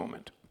tense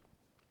moment.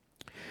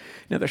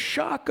 Now, the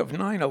shock of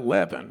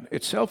 9/11,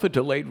 itself a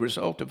delayed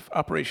result of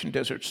Operation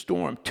Desert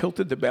Storm,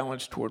 tilted the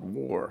balance toward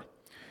war,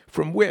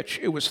 from which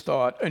it was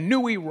thought a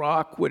new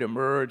Iraq would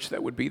emerge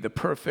that would be the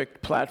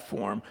perfect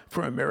platform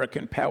for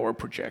American power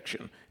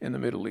projection in the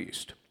Middle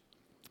East.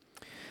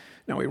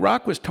 Now,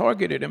 Iraq was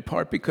targeted in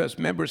part because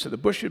members of the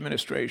Bush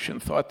administration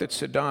thought that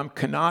Saddam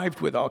connived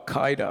with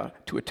al-Qaeda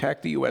to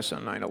attack the U.S.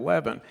 on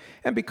 9/11,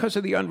 and because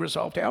of the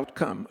unresolved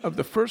outcome of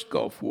the first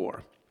Gulf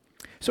War.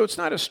 So it's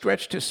not a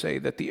stretch to say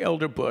that the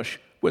elder Bush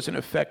was in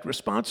effect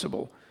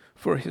responsible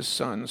for his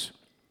son's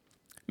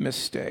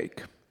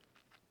mistake.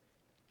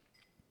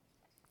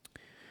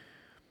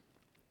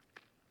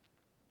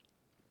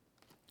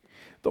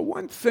 The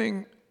one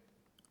thing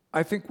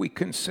I think we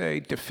can say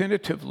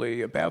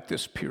definitively about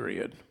this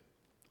period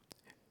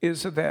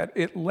is that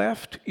it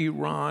left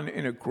Iran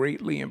in a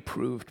greatly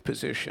improved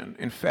position.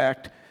 In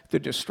fact, the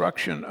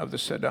destruction of the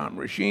Saddam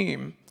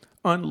regime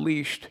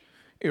unleashed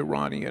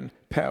Iranian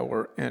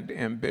power and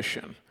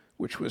ambition,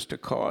 which was to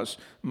cause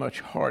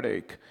much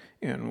heartache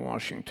in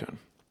Washington.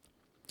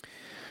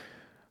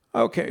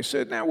 Okay,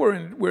 so now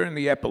we're in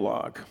the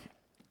epilogue,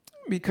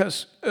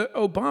 because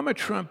Obama,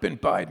 Trump, and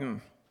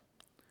Biden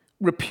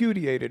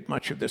repudiated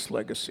much of this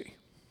legacy.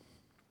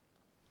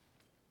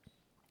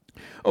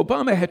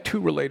 Obama had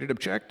two related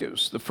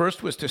objectives. The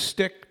first was to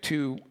stick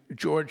to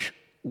George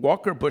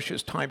Walker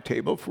Bush's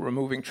timetable for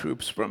removing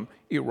troops from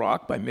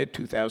Iraq by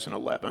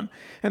mid-2011,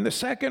 and the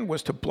second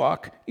was to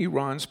block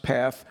Iran's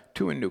path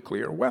to a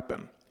nuclear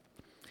weapon.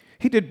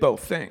 He did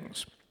both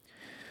things.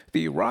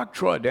 The Iraq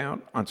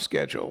drawdown on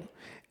schedule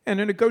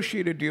and a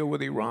negotiated deal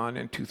with Iran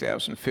in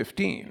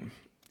 2015.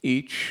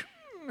 Each,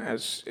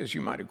 as you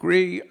might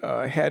agree,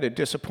 had a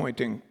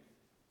disappointing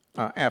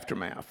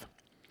aftermath.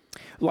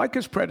 Like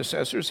his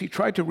predecessors, he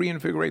tried to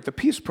reinvigorate the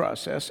peace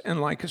process,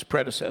 and like his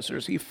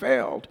predecessors, he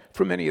failed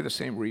for many of the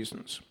same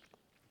reasons.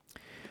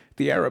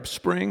 The Arab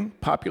Spring,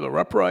 popular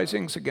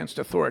uprisings against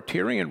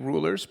authoritarian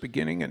rulers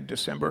beginning in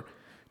December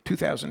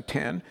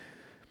 2010,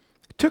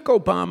 took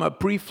Obama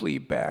briefly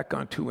back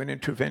onto an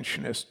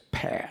interventionist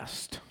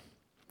past.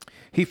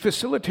 He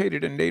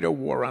facilitated a NATO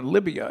war on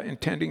Libya,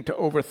 intending to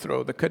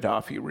overthrow the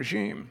Gaddafi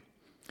regime.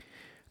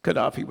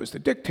 Gaddafi was the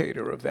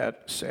dictator of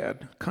that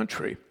sad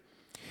country.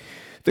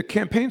 The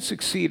campaign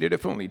succeeded,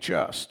 if only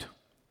just,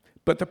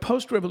 but the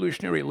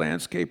post-revolutionary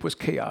landscape was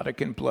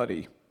chaotic and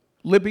bloody.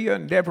 Libya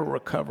never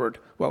recovered,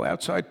 while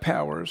outside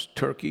powers,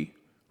 Turkey,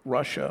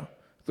 Russia,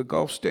 the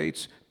Gulf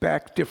states,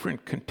 backed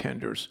different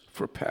contenders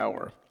for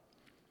power.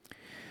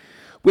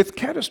 With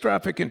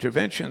catastrophic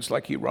interventions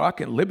like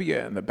Iraq and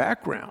Libya in the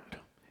background,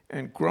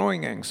 and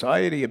growing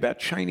anxiety about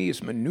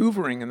Chinese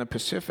maneuvering in the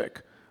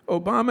Pacific,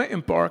 Obama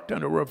embarked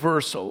on a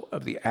reversal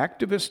of the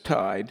activist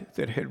tide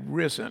that had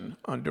risen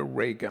under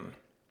Reagan.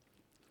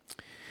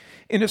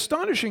 In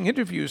astonishing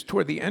interviews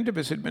toward the end of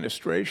his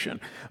administration,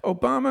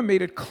 Obama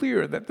made it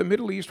clear that the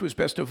Middle East was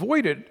best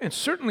avoided and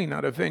certainly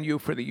not a venue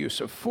for the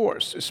use of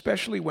force,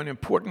 especially when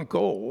important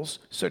goals,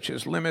 such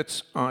as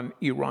limits on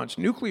Iran's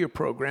nuclear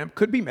program,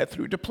 could be met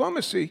through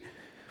diplomacy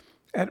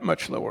at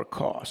much lower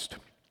cost.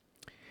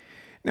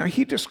 Now,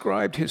 he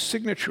described his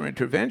signature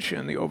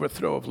intervention, the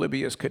overthrow of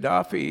Libya's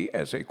Gaddafi,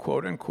 as a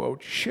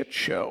quote-unquote shit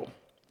show.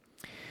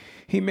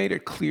 He made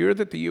it clear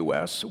that the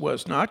U.S.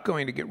 was not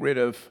going to get rid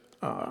of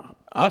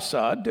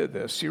Assad,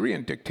 the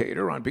Syrian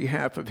dictator, on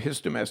behalf of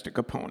his domestic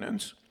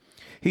opponents.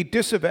 He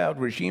disavowed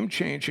regime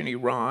change in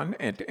Iran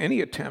and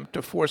any attempt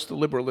to force the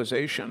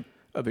liberalization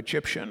of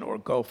Egyptian or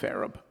Gulf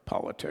Arab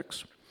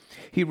politics.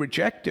 He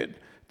rejected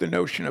the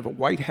notion of a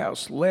White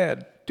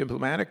House-led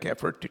diplomatic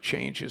effort to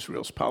change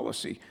Israel's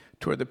policy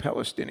toward the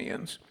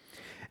Palestinians.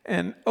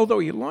 And although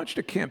he launched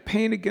a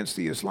campaign against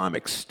the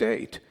Islamic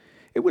State,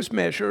 it was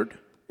measured,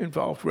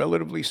 involved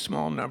relatively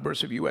small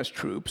numbers of U.S.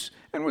 troops,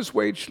 and was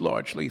waged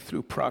largely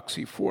through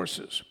proxy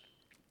forces.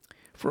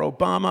 For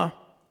Obama,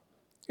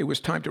 it was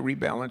time to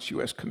rebalance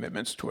U.S.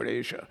 commitments toward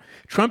Asia.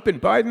 Trump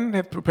and Biden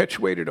have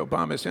perpetuated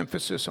Obama's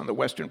emphasis on the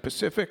Western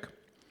Pacific.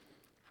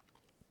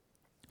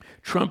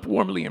 Trump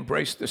warmly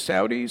embraced the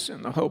Saudis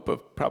in the hope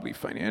of probably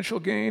financial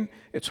gain.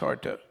 It's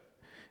hard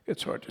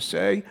to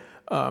say.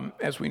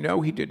 As we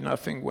know, he did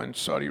nothing when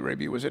Saudi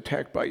Arabia was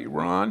attacked by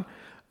Iran.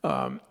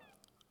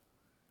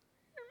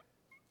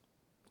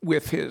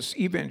 With his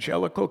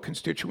evangelical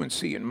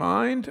constituency in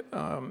mind,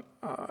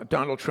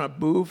 Donald Trump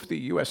moved the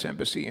U.S.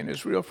 Embassy in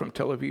Israel from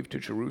Tel Aviv to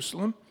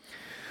Jerusalem.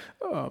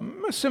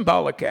 A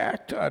symbolic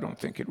act. I don't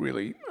think it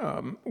really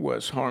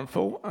was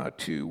harmful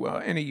to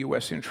any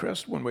U.S.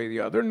 interest one way or the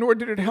other, nor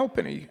did it help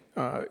any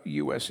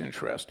U.S.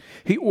 interest.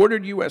 He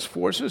ordered U.S.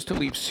 forces to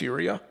leave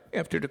Syria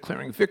after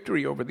declaring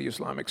victory over the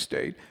Islamic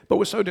State, but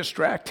was so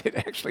distracted,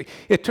 actually,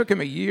 it took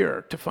him a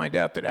year to find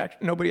out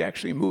that nobody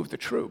actually moved the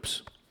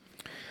troops.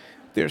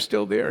 They're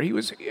still there. He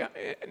was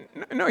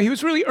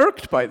really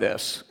irked by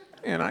this,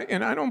 and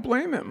I don't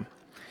blame him.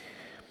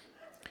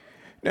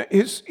 Now,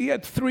 he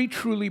had three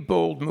truly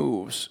bold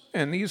moves,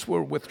 and these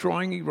were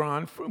withdrawing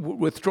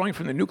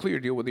from the nuclear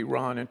deal with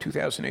Iran in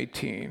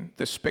 2018,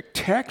 the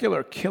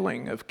spectacular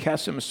killing of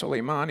Qasem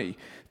Soleimani,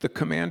 the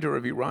commander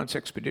of Iran's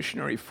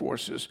expeditionary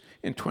forces,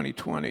 in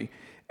 2020,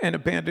 and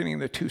abandoning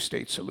the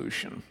two-state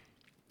solution.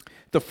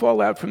 The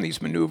fallout from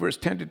these maneuvers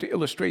tended to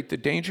illustrate the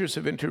dangers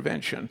of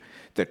intervention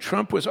that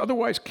Trump was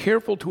otherwise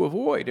careful to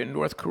avoid in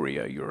North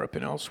Korea, Europe,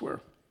 and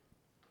elsewhere.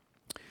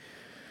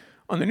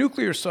 On the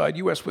nuclear side,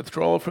 U.S.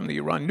 withdrawal from the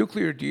Iran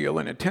nuclear deal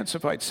and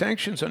intensified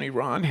sanctions on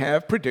Iran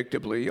have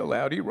predictably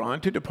allowed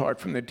Iran to depart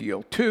from the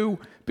deal too.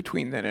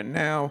 Between then and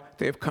now,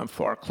 they have come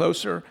far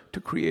closer to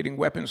creating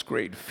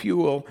weapons-grade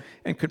fuel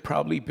and could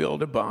probably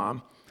build a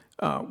bomb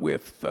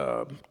with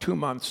 2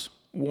 months'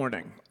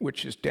 warning,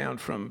 which is down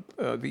from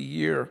the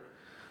year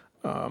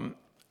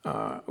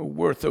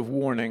worth of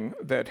warning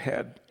that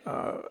had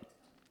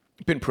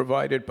been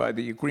provided by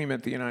the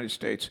agreement the United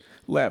States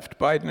left.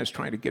 Biden is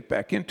trying to get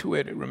back into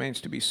it. It remains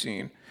to be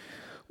seen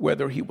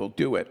whether he will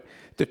do it.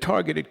 The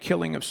targeted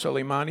killing of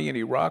Soleimani in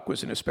Iraq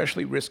was an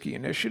especially risky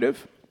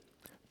initiative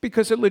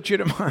because it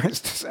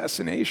legitimized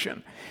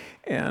assassination.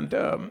 And,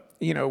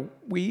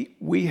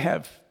 we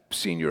have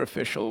senior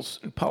officials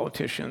and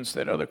politicians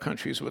that other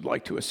countries would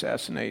like to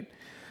assassinate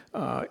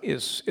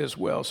as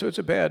well. So it's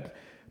a bad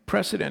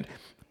precedent.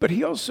 But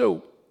he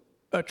also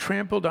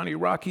trampled on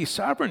Iraqi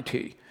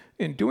sovereignty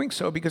in doing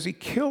so because he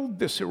killed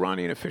this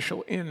Iranian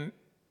official in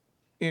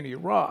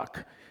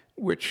Iraq,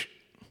 which,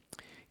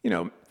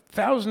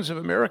 thousands of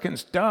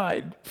Americans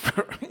died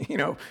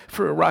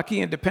for Iraqi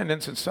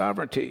independence and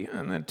sovereignty,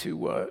 and then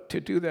to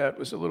do that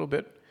was a little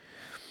bit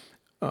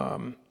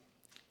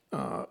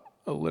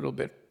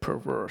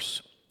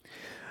perverse.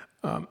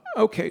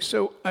 Okay,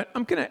 so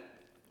I'm going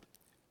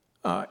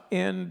to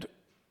end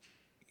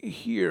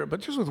here,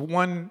 but just with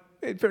one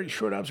very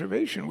short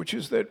observation, which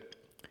is that,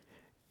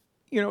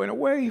 in a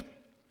way,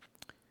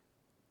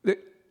 the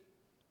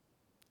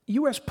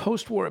U.S.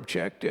 post-war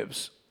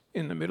objectives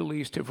in the Middle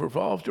East have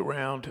revolved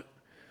around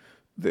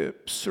the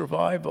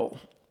survival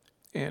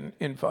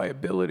and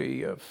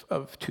viability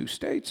of two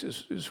states,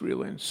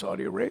 Israel and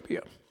Saudi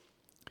Arabia.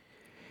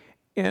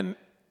 And,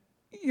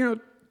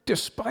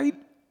 despite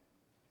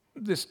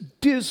this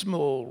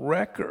dismal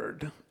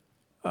record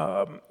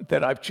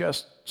that I've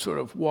just sort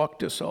of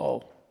walked us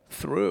all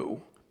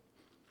through,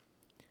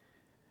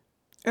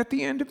 at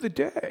the end of the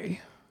day,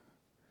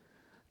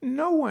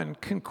 no one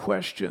can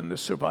question the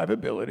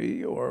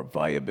survivability or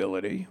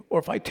viability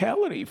or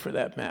vitality, for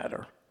that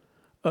matter,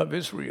 of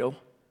Israel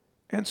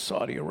and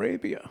Saudi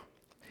Arabia.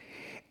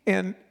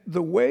 And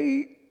the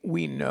way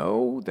we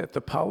know that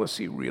the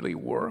policy really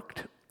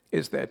worked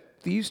is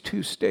that these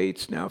two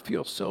states now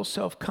feel so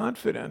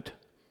self-confident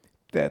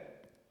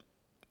that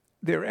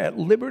they're at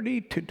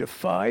liberty to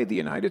defy the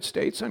United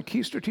States on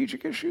key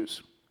strategic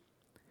issues.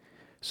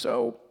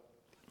 So,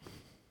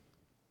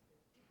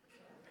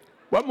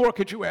 what more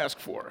could you ask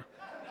for?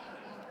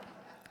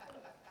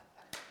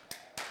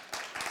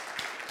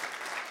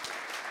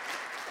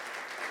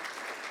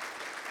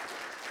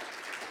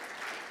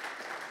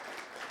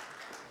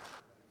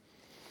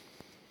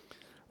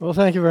 Well,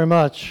 thank you very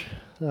much.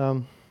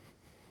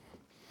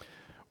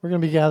 We're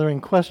going to be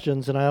gathering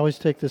questions, and I always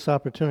take this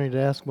opportunity to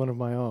ask one of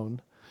my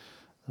own.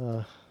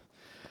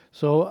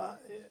 So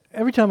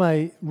every time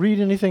I read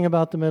anything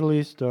about the Middle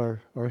East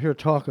or hear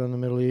talk on the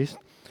Middle East,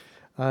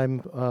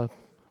 I'm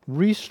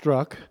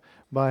re-struck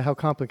by how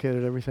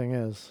complicated everything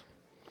is.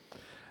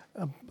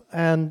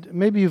 And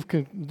maybe you've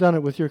done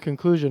it with your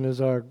conclusion is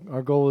our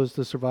goal is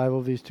the survival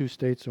of these two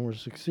states and we're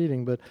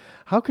succeeding, but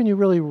how can you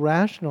really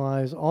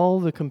rationalize all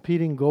the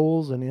competing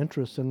goals and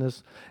interests in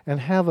this and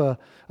have a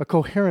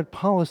coherent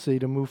policy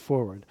to move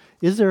forward?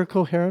 Is there a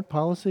coherent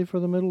policy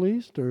for the Middle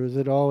East, or is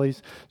it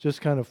always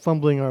just kind of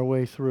fumbling our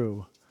way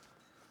through?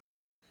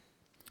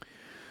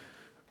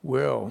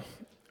 Well,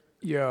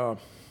 yeah.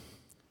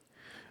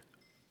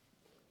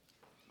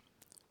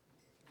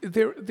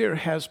 There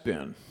has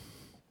been,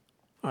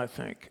 I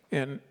think,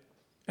 and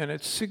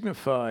it's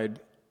signified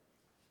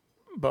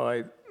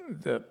by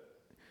the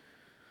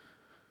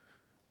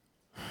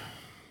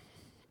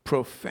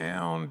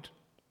profound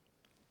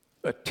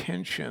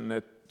attention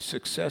that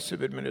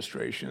successive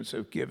administrations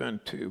have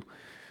given to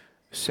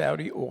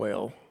Saudi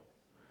oil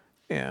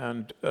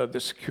and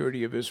the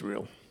security of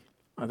Israel.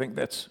 I think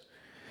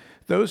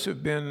those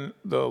have been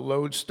the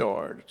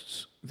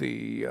lodestars,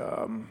 the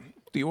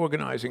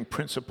organizing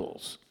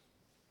principles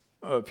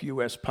of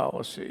U.S.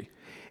 policy.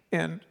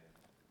 And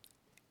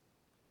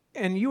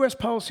U.S.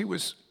 policy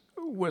was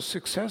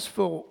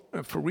successful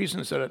for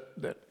reasons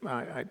that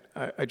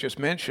I just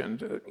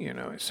mentioned,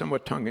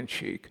 somewhat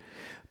tongue-in-cheek,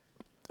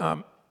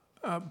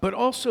 but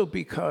also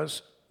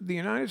because the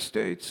United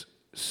States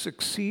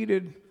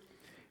succeeded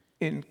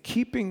in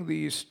keeping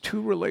these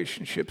two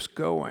relationships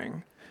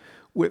going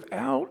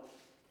without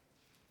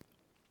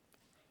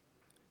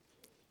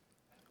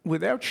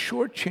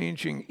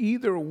shortchanging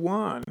either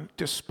one,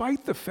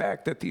 despite the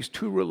fact that these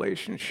two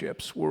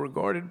relationships were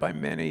regarded by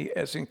many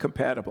as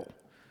incompatible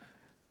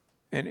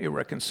and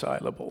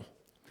irreconcilable.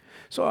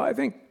 So I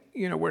think,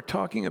 we're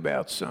talking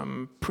about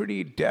some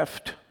pretty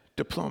deft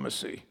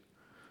diplomacy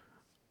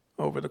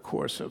over the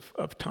course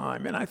of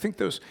time. And I think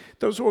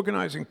those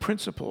organizing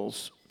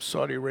principles,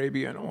 Saudi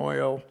Arabia and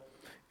oil,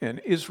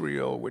 and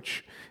Israel,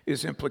 which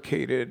is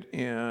implicated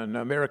in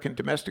American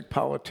domestic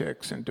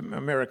politics and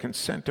American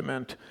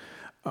sentiment,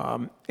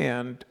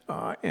 and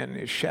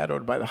is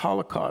shadowed by the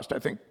Holocaust. I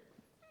think,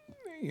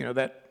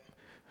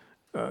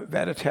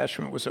 that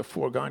attachment was a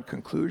foregone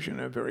conclusion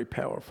and very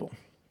powerful.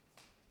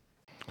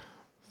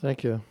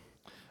 Thank you.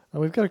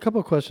 We've got a couple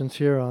of questions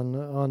here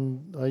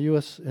on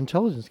U.S.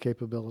 intelligence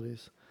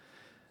capabilities.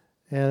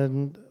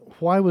 And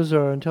why was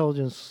our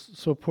intelligence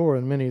so poor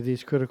in many of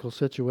these critical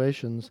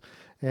situations?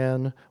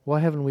 And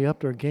why haven't we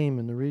upped our game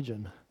in the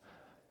region?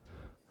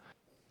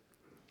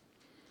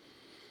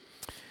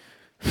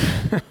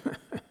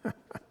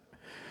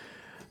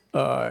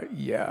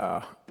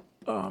 Yeah.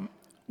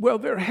 Well,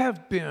 there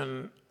have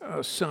been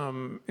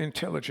some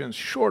intelligence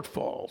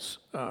shortfalls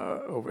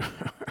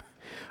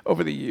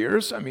over the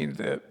years. I mean,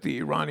 the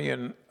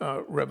Iranian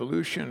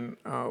revolution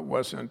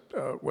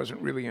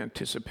wasn't really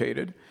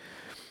anticipated,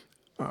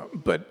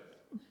 but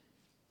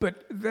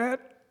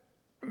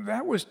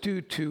that was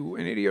due to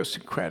an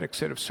idiosyncratic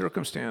set of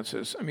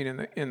circumstances. I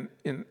mean,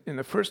 in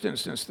the first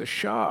instance, the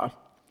Shah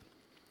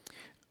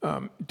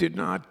did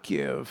not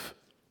give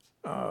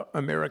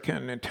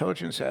American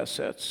intelligence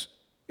assets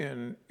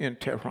in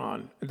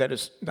Tehran, that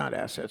is, not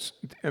assets,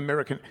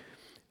 American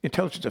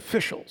intelligence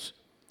officials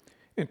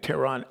in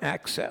Tehran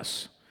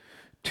access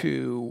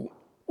to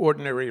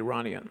ordinary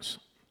Iranians.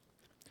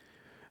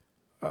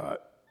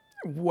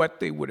 What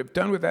they would have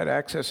done with that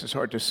access is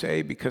hard to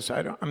say, because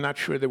I'm not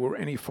sure there were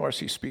any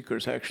Farsi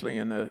speakers actually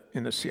in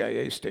the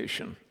CIA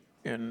station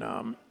in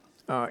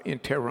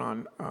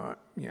Tehran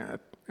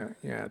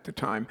at the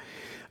time.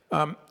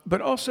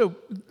 But also,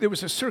 there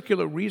was a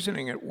circular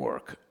reasoning at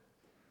work,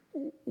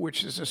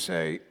 which is to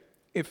say,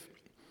 if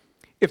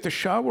the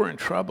Shah were in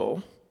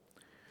trouble,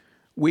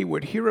 we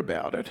would hear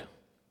about it,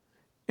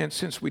 and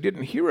since we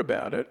didn't hear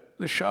about it,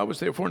 the Shah was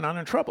therefore not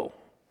in trouble.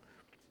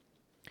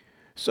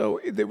 So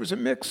there was a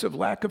mix of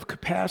lack of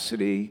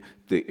capacity,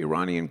 the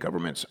Iranian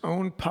government's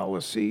own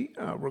policy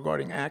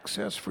regarding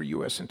access for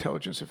U.S.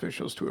 intelligence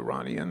officials to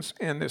Iranians,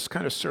 and this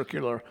kind of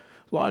circular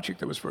logic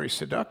that was very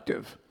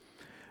seductive.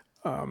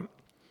 The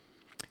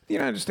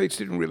United States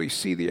didn't really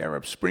see the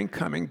Arab Spring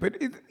coming, but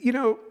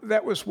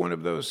that was one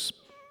of those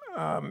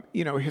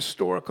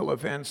historical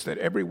events that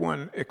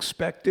everyone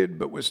expected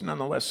but was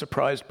nonetheless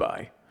surprised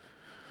by.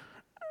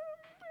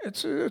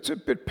 It's a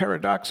bit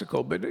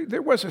paradoxical, but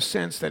there was a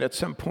sense that at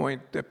some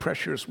point the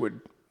pressures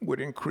would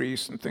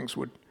increase and things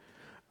would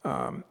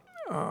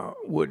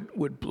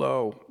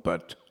blow.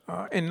 But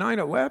in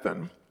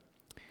 9/11,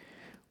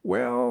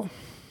 well,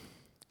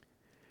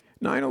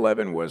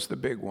 9/11 was the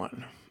big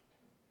one.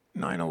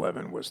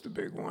 9/11 was the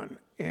big one,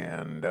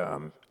 and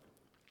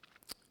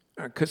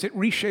because it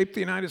reshaped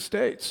the United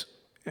States,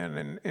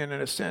 and in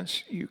a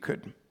sense, you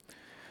could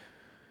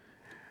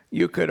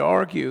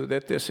argue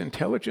that this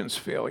intelligence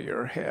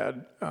failure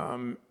had,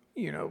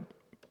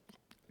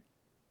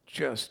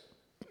 just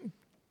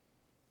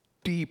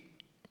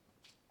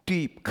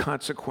deep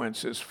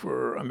consequences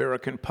for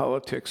American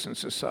politics and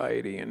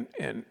society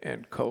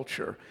and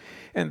culture.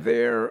 And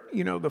there,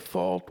 the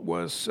fault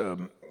was,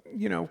 it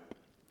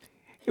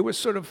was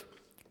sort of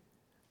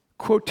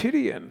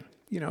quotidian,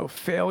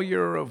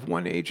 failure of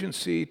one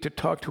agency to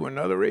talk to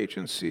another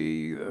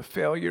agency, the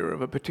failure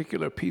of a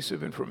particular piece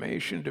of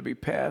information to be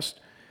passed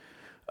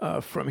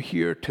from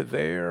here to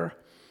there.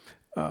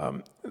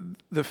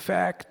 The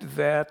fact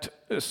that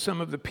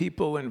some of the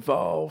people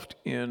involved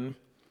in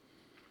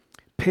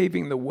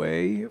paving the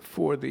way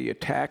for the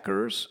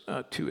attackers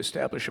to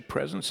establish a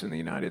presence in the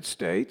United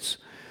States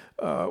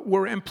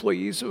were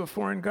employees of a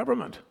foreign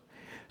government.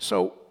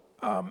 So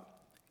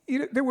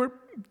there were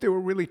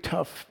really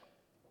tough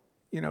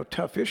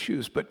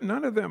issues, but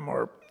none of them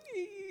are,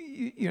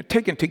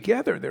 taken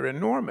together, they're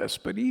enormous,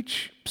 but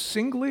each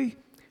singly,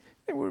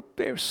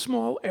 they're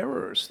small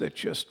errors that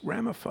just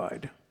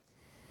ramified.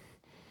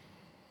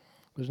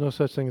 There's no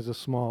such thing as a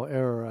small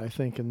error, I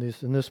think, in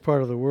this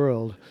part of the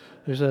world.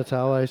 At least that's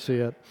how I see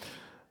it.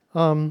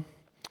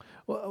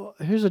 Well,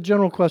 here's a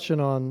general question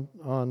on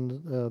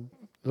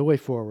the way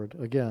forward.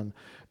 Again,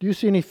 do you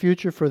see any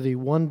future for the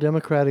One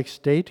Democratic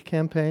State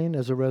campaign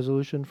as a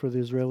resolution for the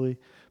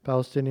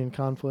Israeli-Palestinian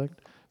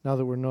conflict? Now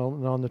that we're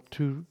known the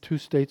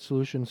two-state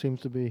solution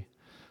seems to be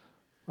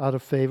out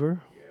of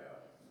favor.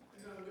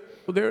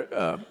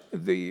 Well,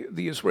 the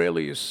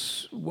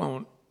Israelis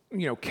won't,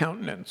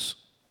 countenance,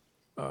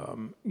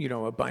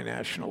 a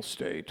binational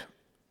state.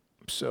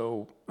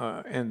 So,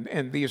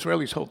 and the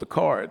Israelis hold the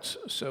cards.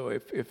 So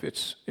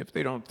if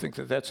they don't think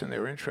that that's in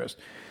their interest,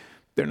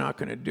 they're not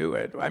going to do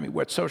it. I mean,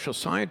 what social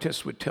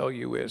scientists would tell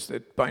you is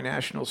that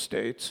binational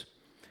states,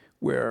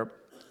 where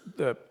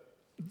the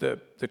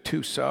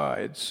two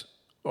sides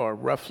are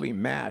roughly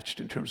matched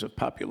in terms of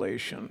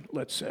population,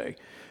 let's say,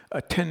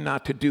 tend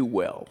not to do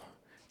well,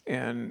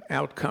 and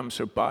outcomes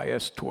are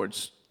biased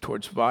towards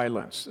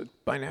violence. The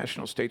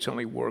binational states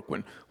only work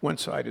when one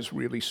side is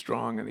really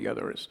strong and the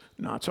other is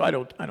not. So I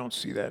don't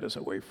see that as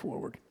a way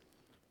forward.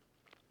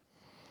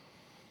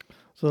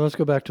 So let's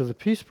go back to the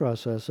peace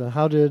process.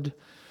 How did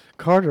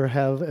Carter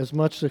have as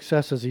much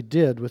success as he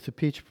did with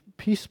the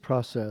peace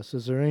process?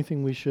 Is there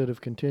anything we should have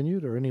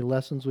continued or any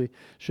lessons we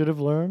should have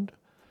learned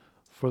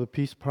for the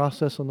peace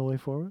process on the way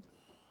forward?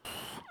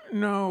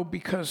 No,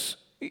 because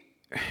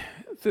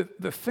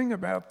the thing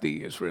about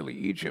the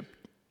Israeli-Egypt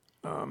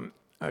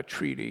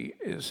treaty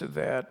is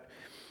that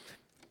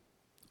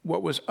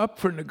what was up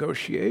for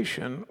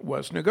negotiation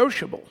was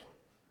negotiable.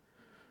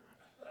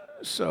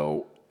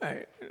 So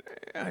I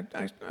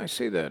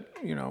say that,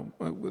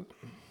 with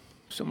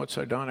somewhat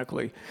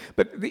sardonically,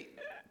 but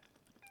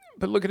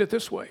look at it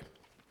this way.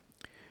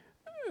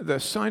 The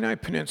Sinai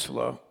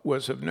Peninsula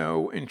was of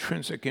no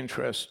intrinsic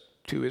interest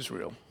to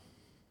Israel.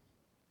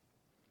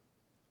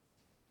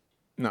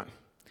 None.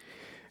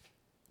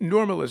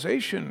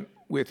 Normalization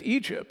with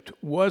Egypt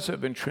was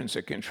of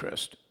intrinsic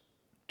interest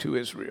to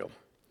Israel.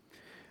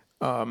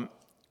 From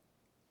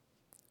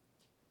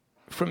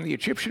the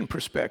Egyptian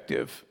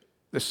perspective,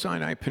 the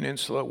Sinai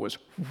Peninsula was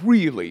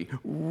really,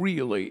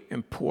 really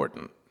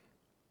important.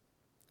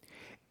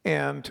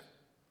 And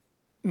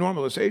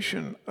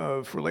normalization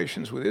of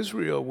relations with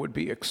Israel would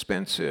be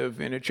expensive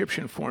in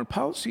Egyptian foreign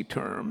policy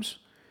terms,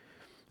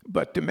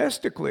 but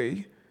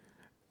domestically,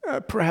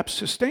 perhaps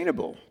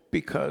sustainable,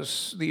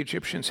 because the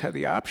Egyptians had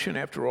the option,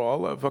 after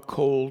all, of a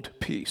cold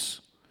peace.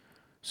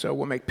 So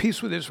we'll make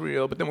peace with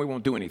Israel, but then we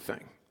won't do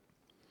anything.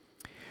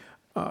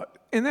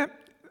 And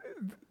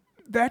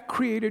that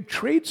created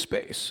trade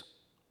space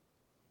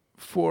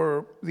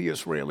for the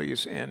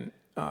Israelis and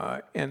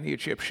the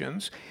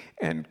Egyptians.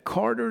 And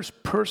Carter's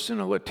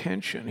personal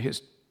attention,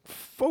 his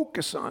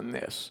focus on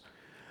this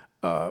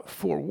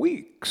for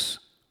weeks,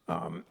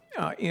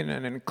 in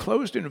an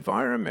enclosed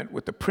environment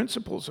with the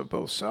principles of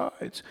both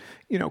sides,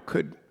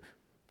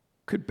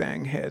 could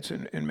bang heads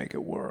and make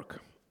it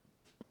work.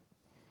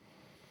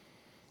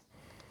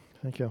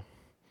 Thank you.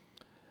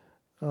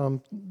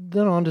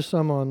 Then on to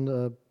some on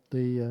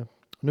the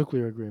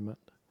nuclear agreement.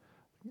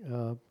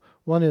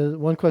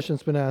 One question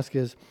that's been asked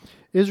is,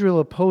 Israel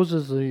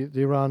opposes the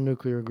Iran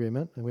nuclear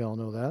agreement, and we all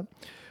know that.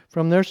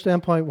 From their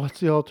standpoint, what's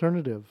the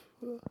alternative?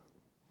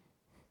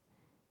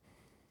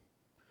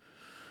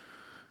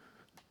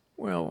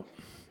 Well,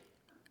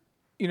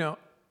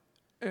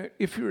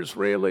 if you're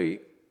Israeli,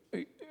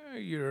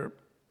 you're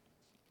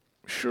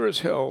sure as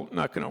hell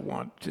not going to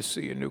want to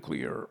see a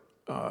nuclear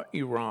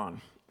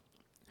Iran.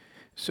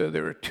 So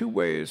there are two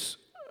ways,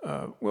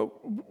 well,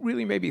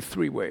 really maybe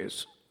three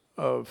ways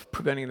of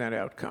preventing that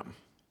outcome.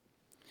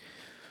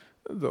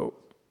 The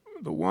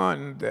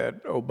one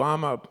that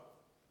Obama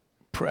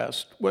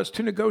pressed was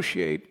to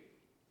negotiate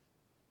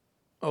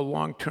a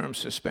long-term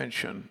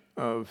suspension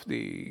of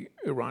the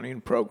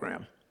Iranian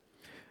program.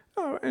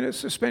 And a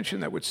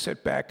suspension that would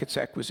set back its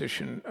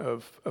acquisition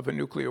of a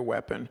nuclear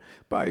weapon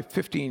by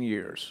 15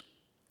 years.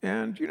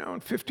 And, you know,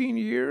 in 15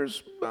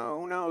 years,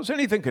 well, who knows,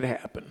 anything could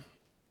happen,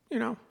 you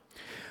know.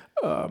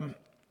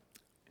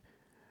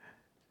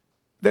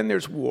 Then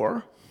there's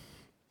war.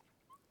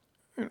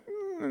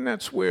 And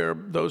that's where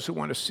those who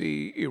want to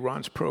see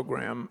Iran's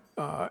program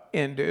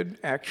ended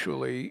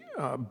actually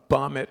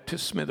bomb it to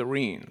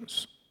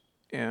smithereens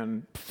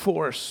and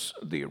force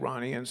the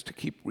Iranians to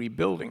keep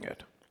rebuilding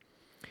it.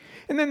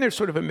 And then there's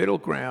sort of a middle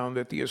ground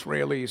that the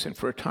Israelis and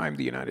for a time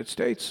the United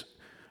States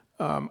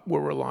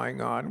were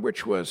relying on,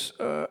 which was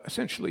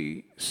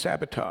essentially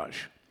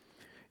sabotage.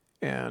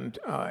 And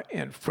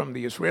from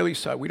the Israeli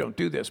side, we don't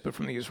do this, but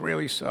from the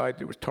Israeli side,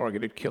 there was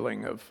targeted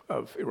killing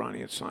of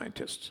Iranian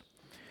scientists.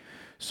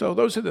 So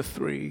those are the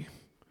three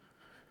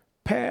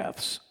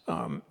paths.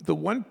 The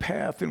one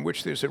path in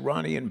which there's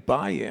Iranian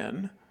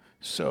buy-in,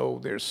 so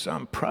there's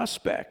some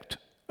prospect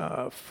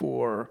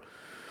for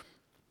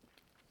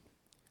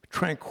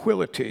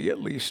tranquility,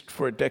 at least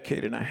for a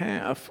decade and a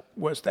half,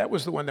 was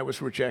the one that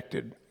was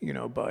rejected, you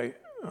know, by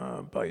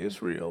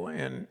Israel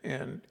and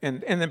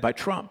then by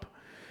Trump.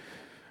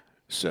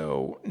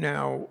 So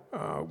now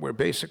we're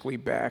basically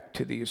back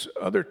to these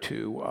other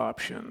two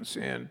options.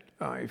 And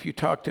if you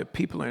talk to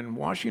people in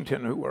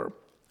Washington who are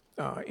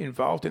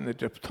involved in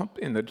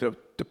the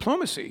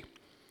diplomacy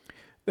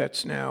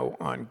that's now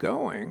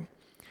ongoing,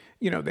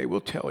 you know, they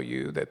will tell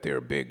you that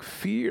their big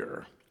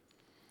fear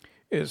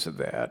is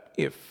that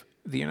if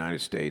the United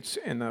States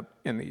and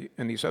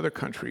these other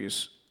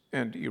countries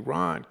and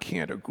Iran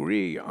can't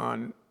agree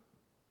on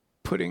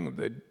putting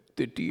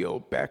the deal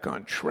back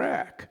on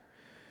track,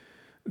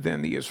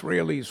 then the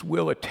Israelis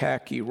will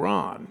attack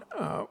Iran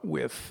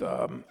with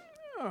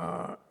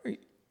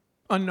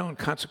unknown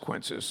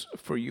consequences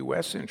for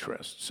U.S.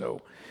 interests.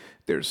 So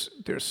there's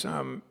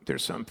some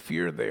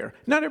fear there.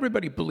 Not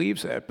everybody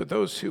believes that, but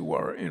those who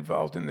are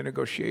involved in the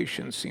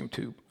negotiations seem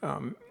to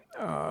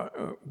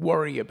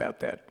worry about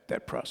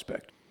that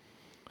prospect.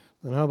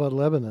 And how about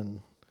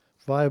Lebanon?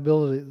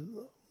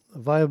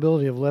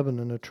 Viability of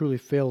Lebanon, a truly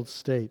failed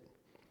state.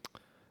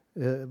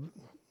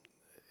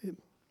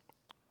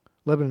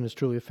 Lebanon is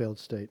truly a failed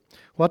state.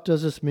 What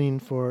does this mean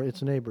for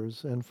its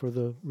neighbors and for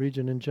the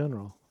region in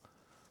general?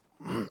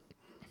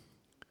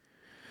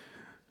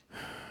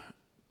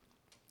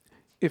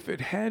 If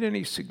it had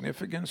any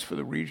significance for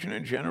the region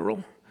in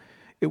general,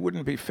 it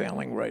wouldn't be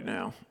failing right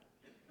now.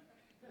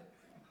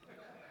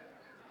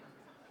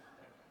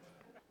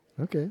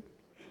 Okay,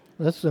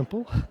 that's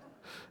simple.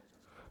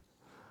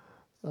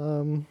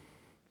 Here's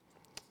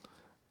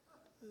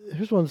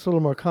one that's a little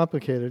more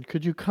complicated.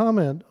 Could you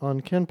comment on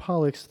Ken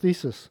Pollack's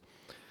thesis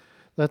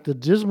that the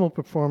dismal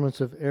performance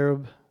of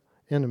Arab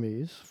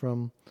armies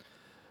from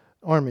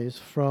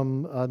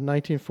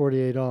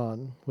 1948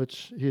 on,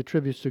 which he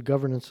attributes to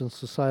governance and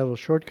societal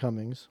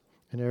shortcomings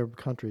in Arab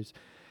countries,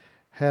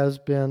 has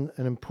been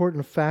an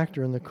important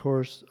factor in the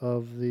course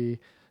of the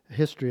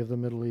history of the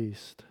Middle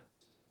East?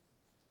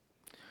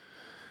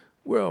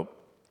 Well,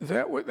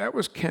 that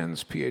was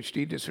Ken's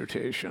PhD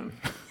dissertation.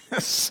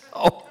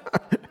 So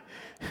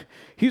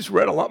he's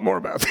read a lot more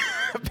about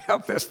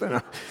this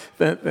than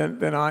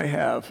I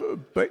have.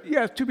 But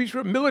yeah, to be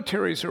sure,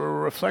 militaries are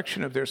a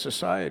reflection of their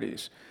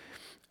societies.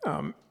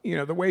 You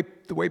know, the way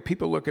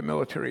people look at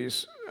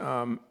militaries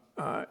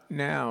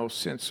now,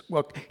 since,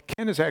 well,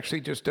 Ken has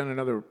actually just done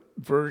another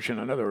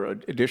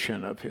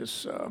edition of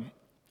his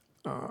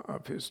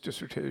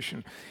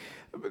dissertation.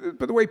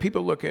 But the way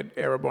people look at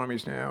Arab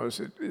armies now is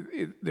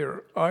that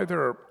they're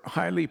either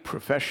highly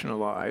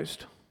professionalized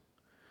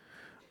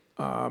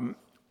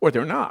or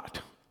they're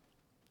not.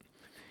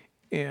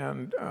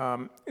 And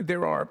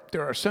there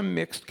are some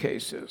mixed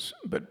cases,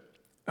 but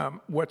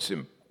what's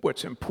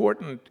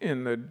important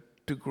in the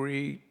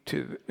degree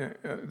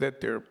that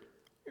they're,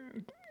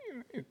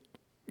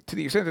 to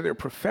the extent that they're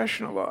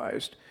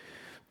professionalized,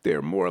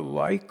 they're more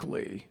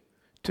likely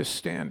to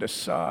stand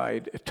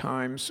aside at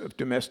times of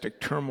domestic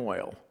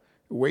turmoil,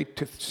 wait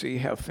to see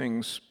how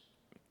things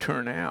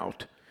turn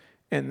out,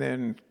 and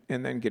then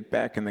get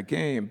back in the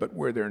game. But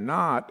where they're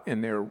not,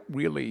 and they're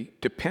really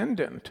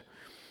dependent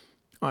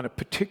on a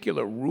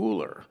particular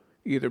ruler,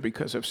 either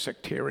because of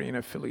sectarian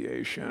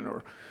affiliation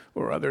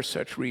or other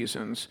such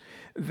reasons,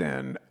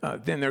 then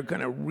they're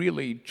going to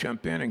really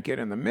jump in and get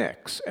in the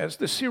mix, as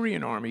the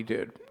Syrian army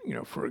did, you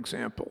know, for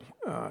example,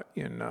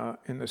 in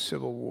the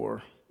civil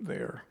war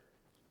there.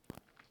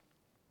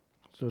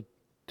 So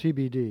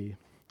TBD.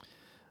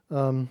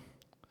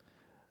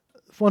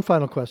 One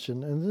final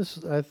question, and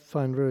this I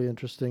find very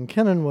interesting.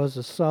 Kennan was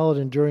a solid,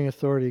 enduring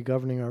authority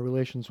governing our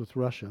relations with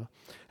Russia.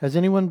 Has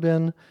anyone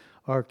been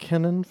our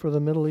Kenan for the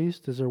Middle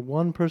East? Is there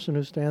one person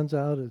who stands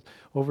out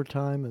over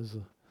time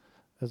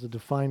as a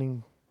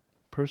defining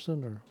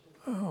person? Or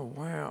Oh,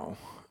 wow.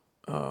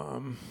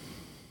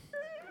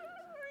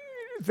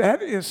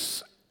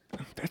 That's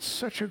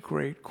such a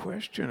great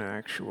question,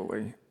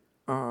 actually,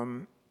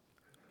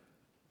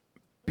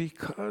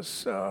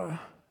 because I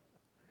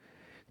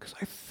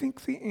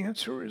think the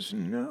answer is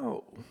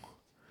no.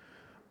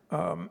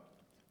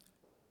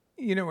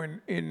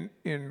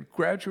 In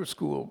graduate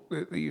school,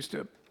 they used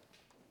to,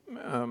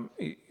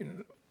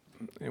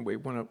 anyway,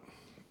 one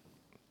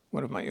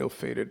of my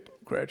ill-fated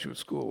graduate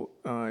school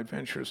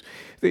adventures,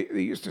 they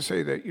used to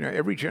say that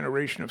every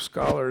generation of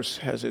scholars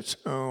has its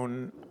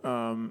own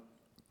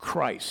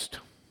Christ,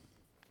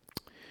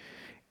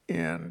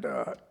 and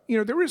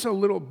there is a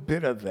little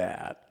bit of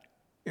that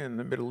in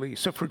the Middle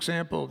East. So, for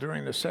example,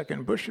 during the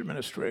second Bush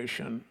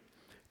administration,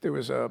 there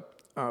was a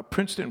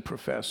Princeton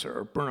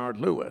professor, Bernard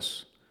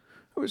Lewis,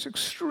 who was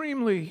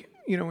extremely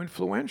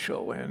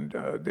influential, and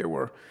there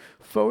were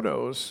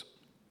photos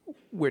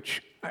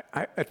which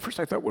I at first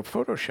I thought were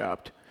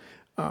photoshopped,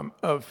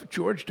 of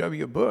George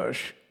W.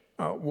 Bush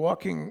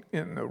walking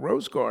in the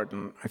Rose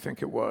Garden, I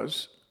think it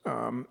was,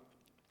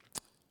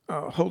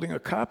 holding a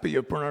copy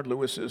of Bernard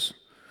Lewis's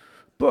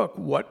book,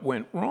 What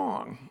Went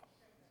Wrong.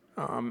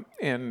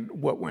 And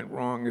what went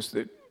wrong is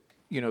that,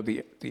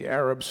 the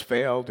Arabs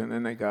failed, and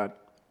then they got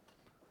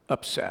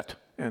upset,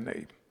 and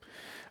they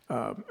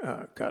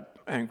got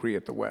angry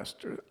at the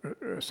West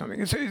or something.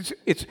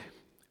 It's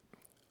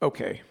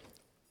okay.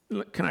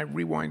 Can I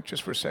rewind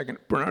just for a second?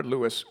 Bernard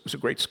Lewis was a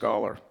great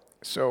scholar.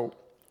 So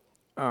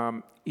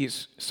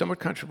he's somewhat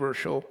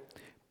controversial,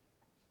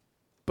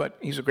 but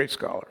he's a great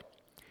scholar.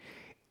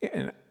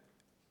 And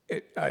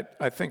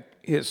I think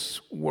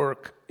his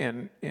work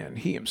and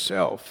he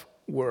himself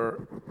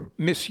were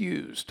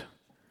misused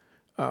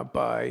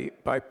by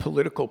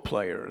political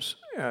players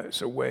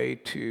as a way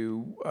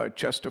to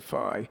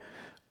justify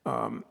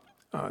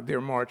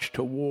their march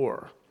to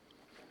war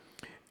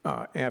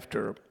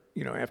after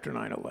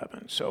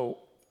 9/11. So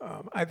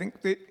I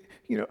think that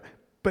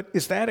but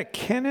is that a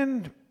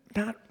Kenan?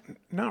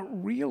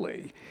 Not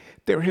really.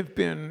 There have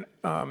been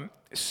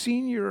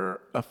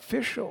senior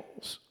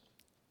officials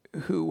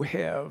who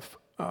have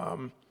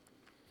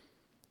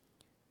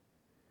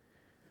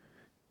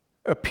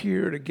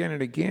appeared again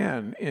and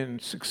again in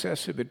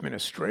successive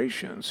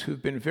administrations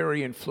who've been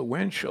very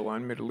influential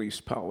on Middle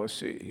East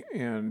policy.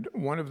 And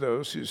one of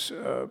those who's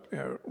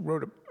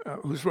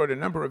wrote a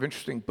number of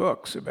interesting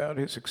books about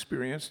his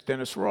experience,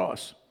 Dennis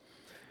Ross.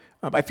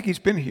 I think he's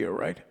been here,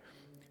 right?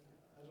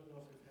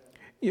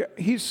 Yeah,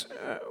 he's,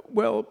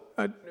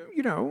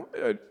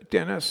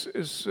 Dennis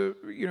is,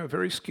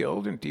 very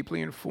skilled and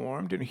deeply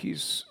informed, and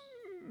he's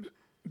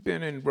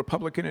been in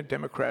Republican and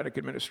Democratic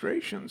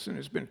administrations and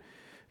has been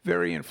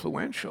very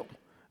influential,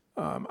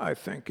 I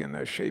think, in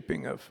the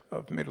shaping of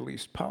Middle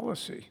East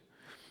policy.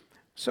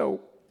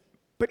 So,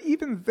 but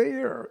even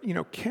there,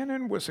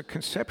 Kenan was a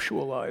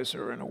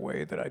conceptualizer in a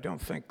way that I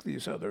don't think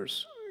these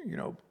others,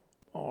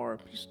 are.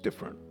 He's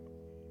different.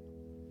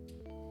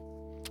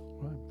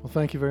 Right. Well,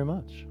 thank you very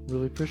much.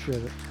 Really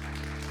appreciate it.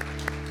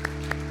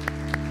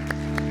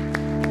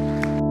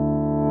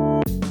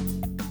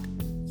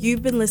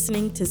 You've been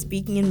listening to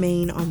Speaking in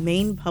Maine on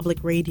Maine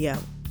Public Radio.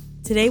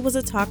 Today was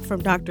a talk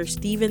from Dr.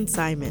 Stephen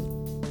Simon.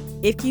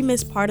 If you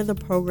missed part of the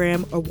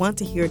program or want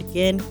to hear it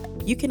again,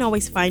 you can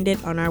always find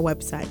it on our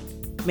website,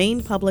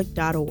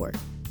 mainepublic.org.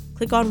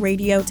 Click on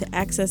radio to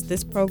access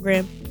this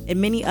program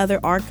and many other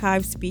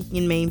archived Speaking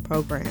in Maine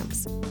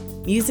programs.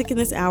 Music in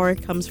this hour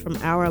comes from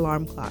Our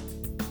Alarm Clock.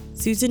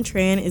 Susan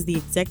Tran is the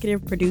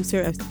executive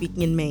producer of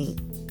Speaking in Maine.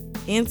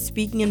 And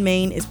Speaking in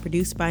Maine is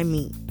produced by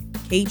me,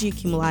 KG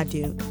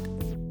Kimala-Dune.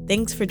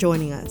 Thanks for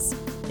joining us.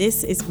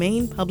 This is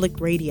Maine Public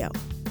Radio.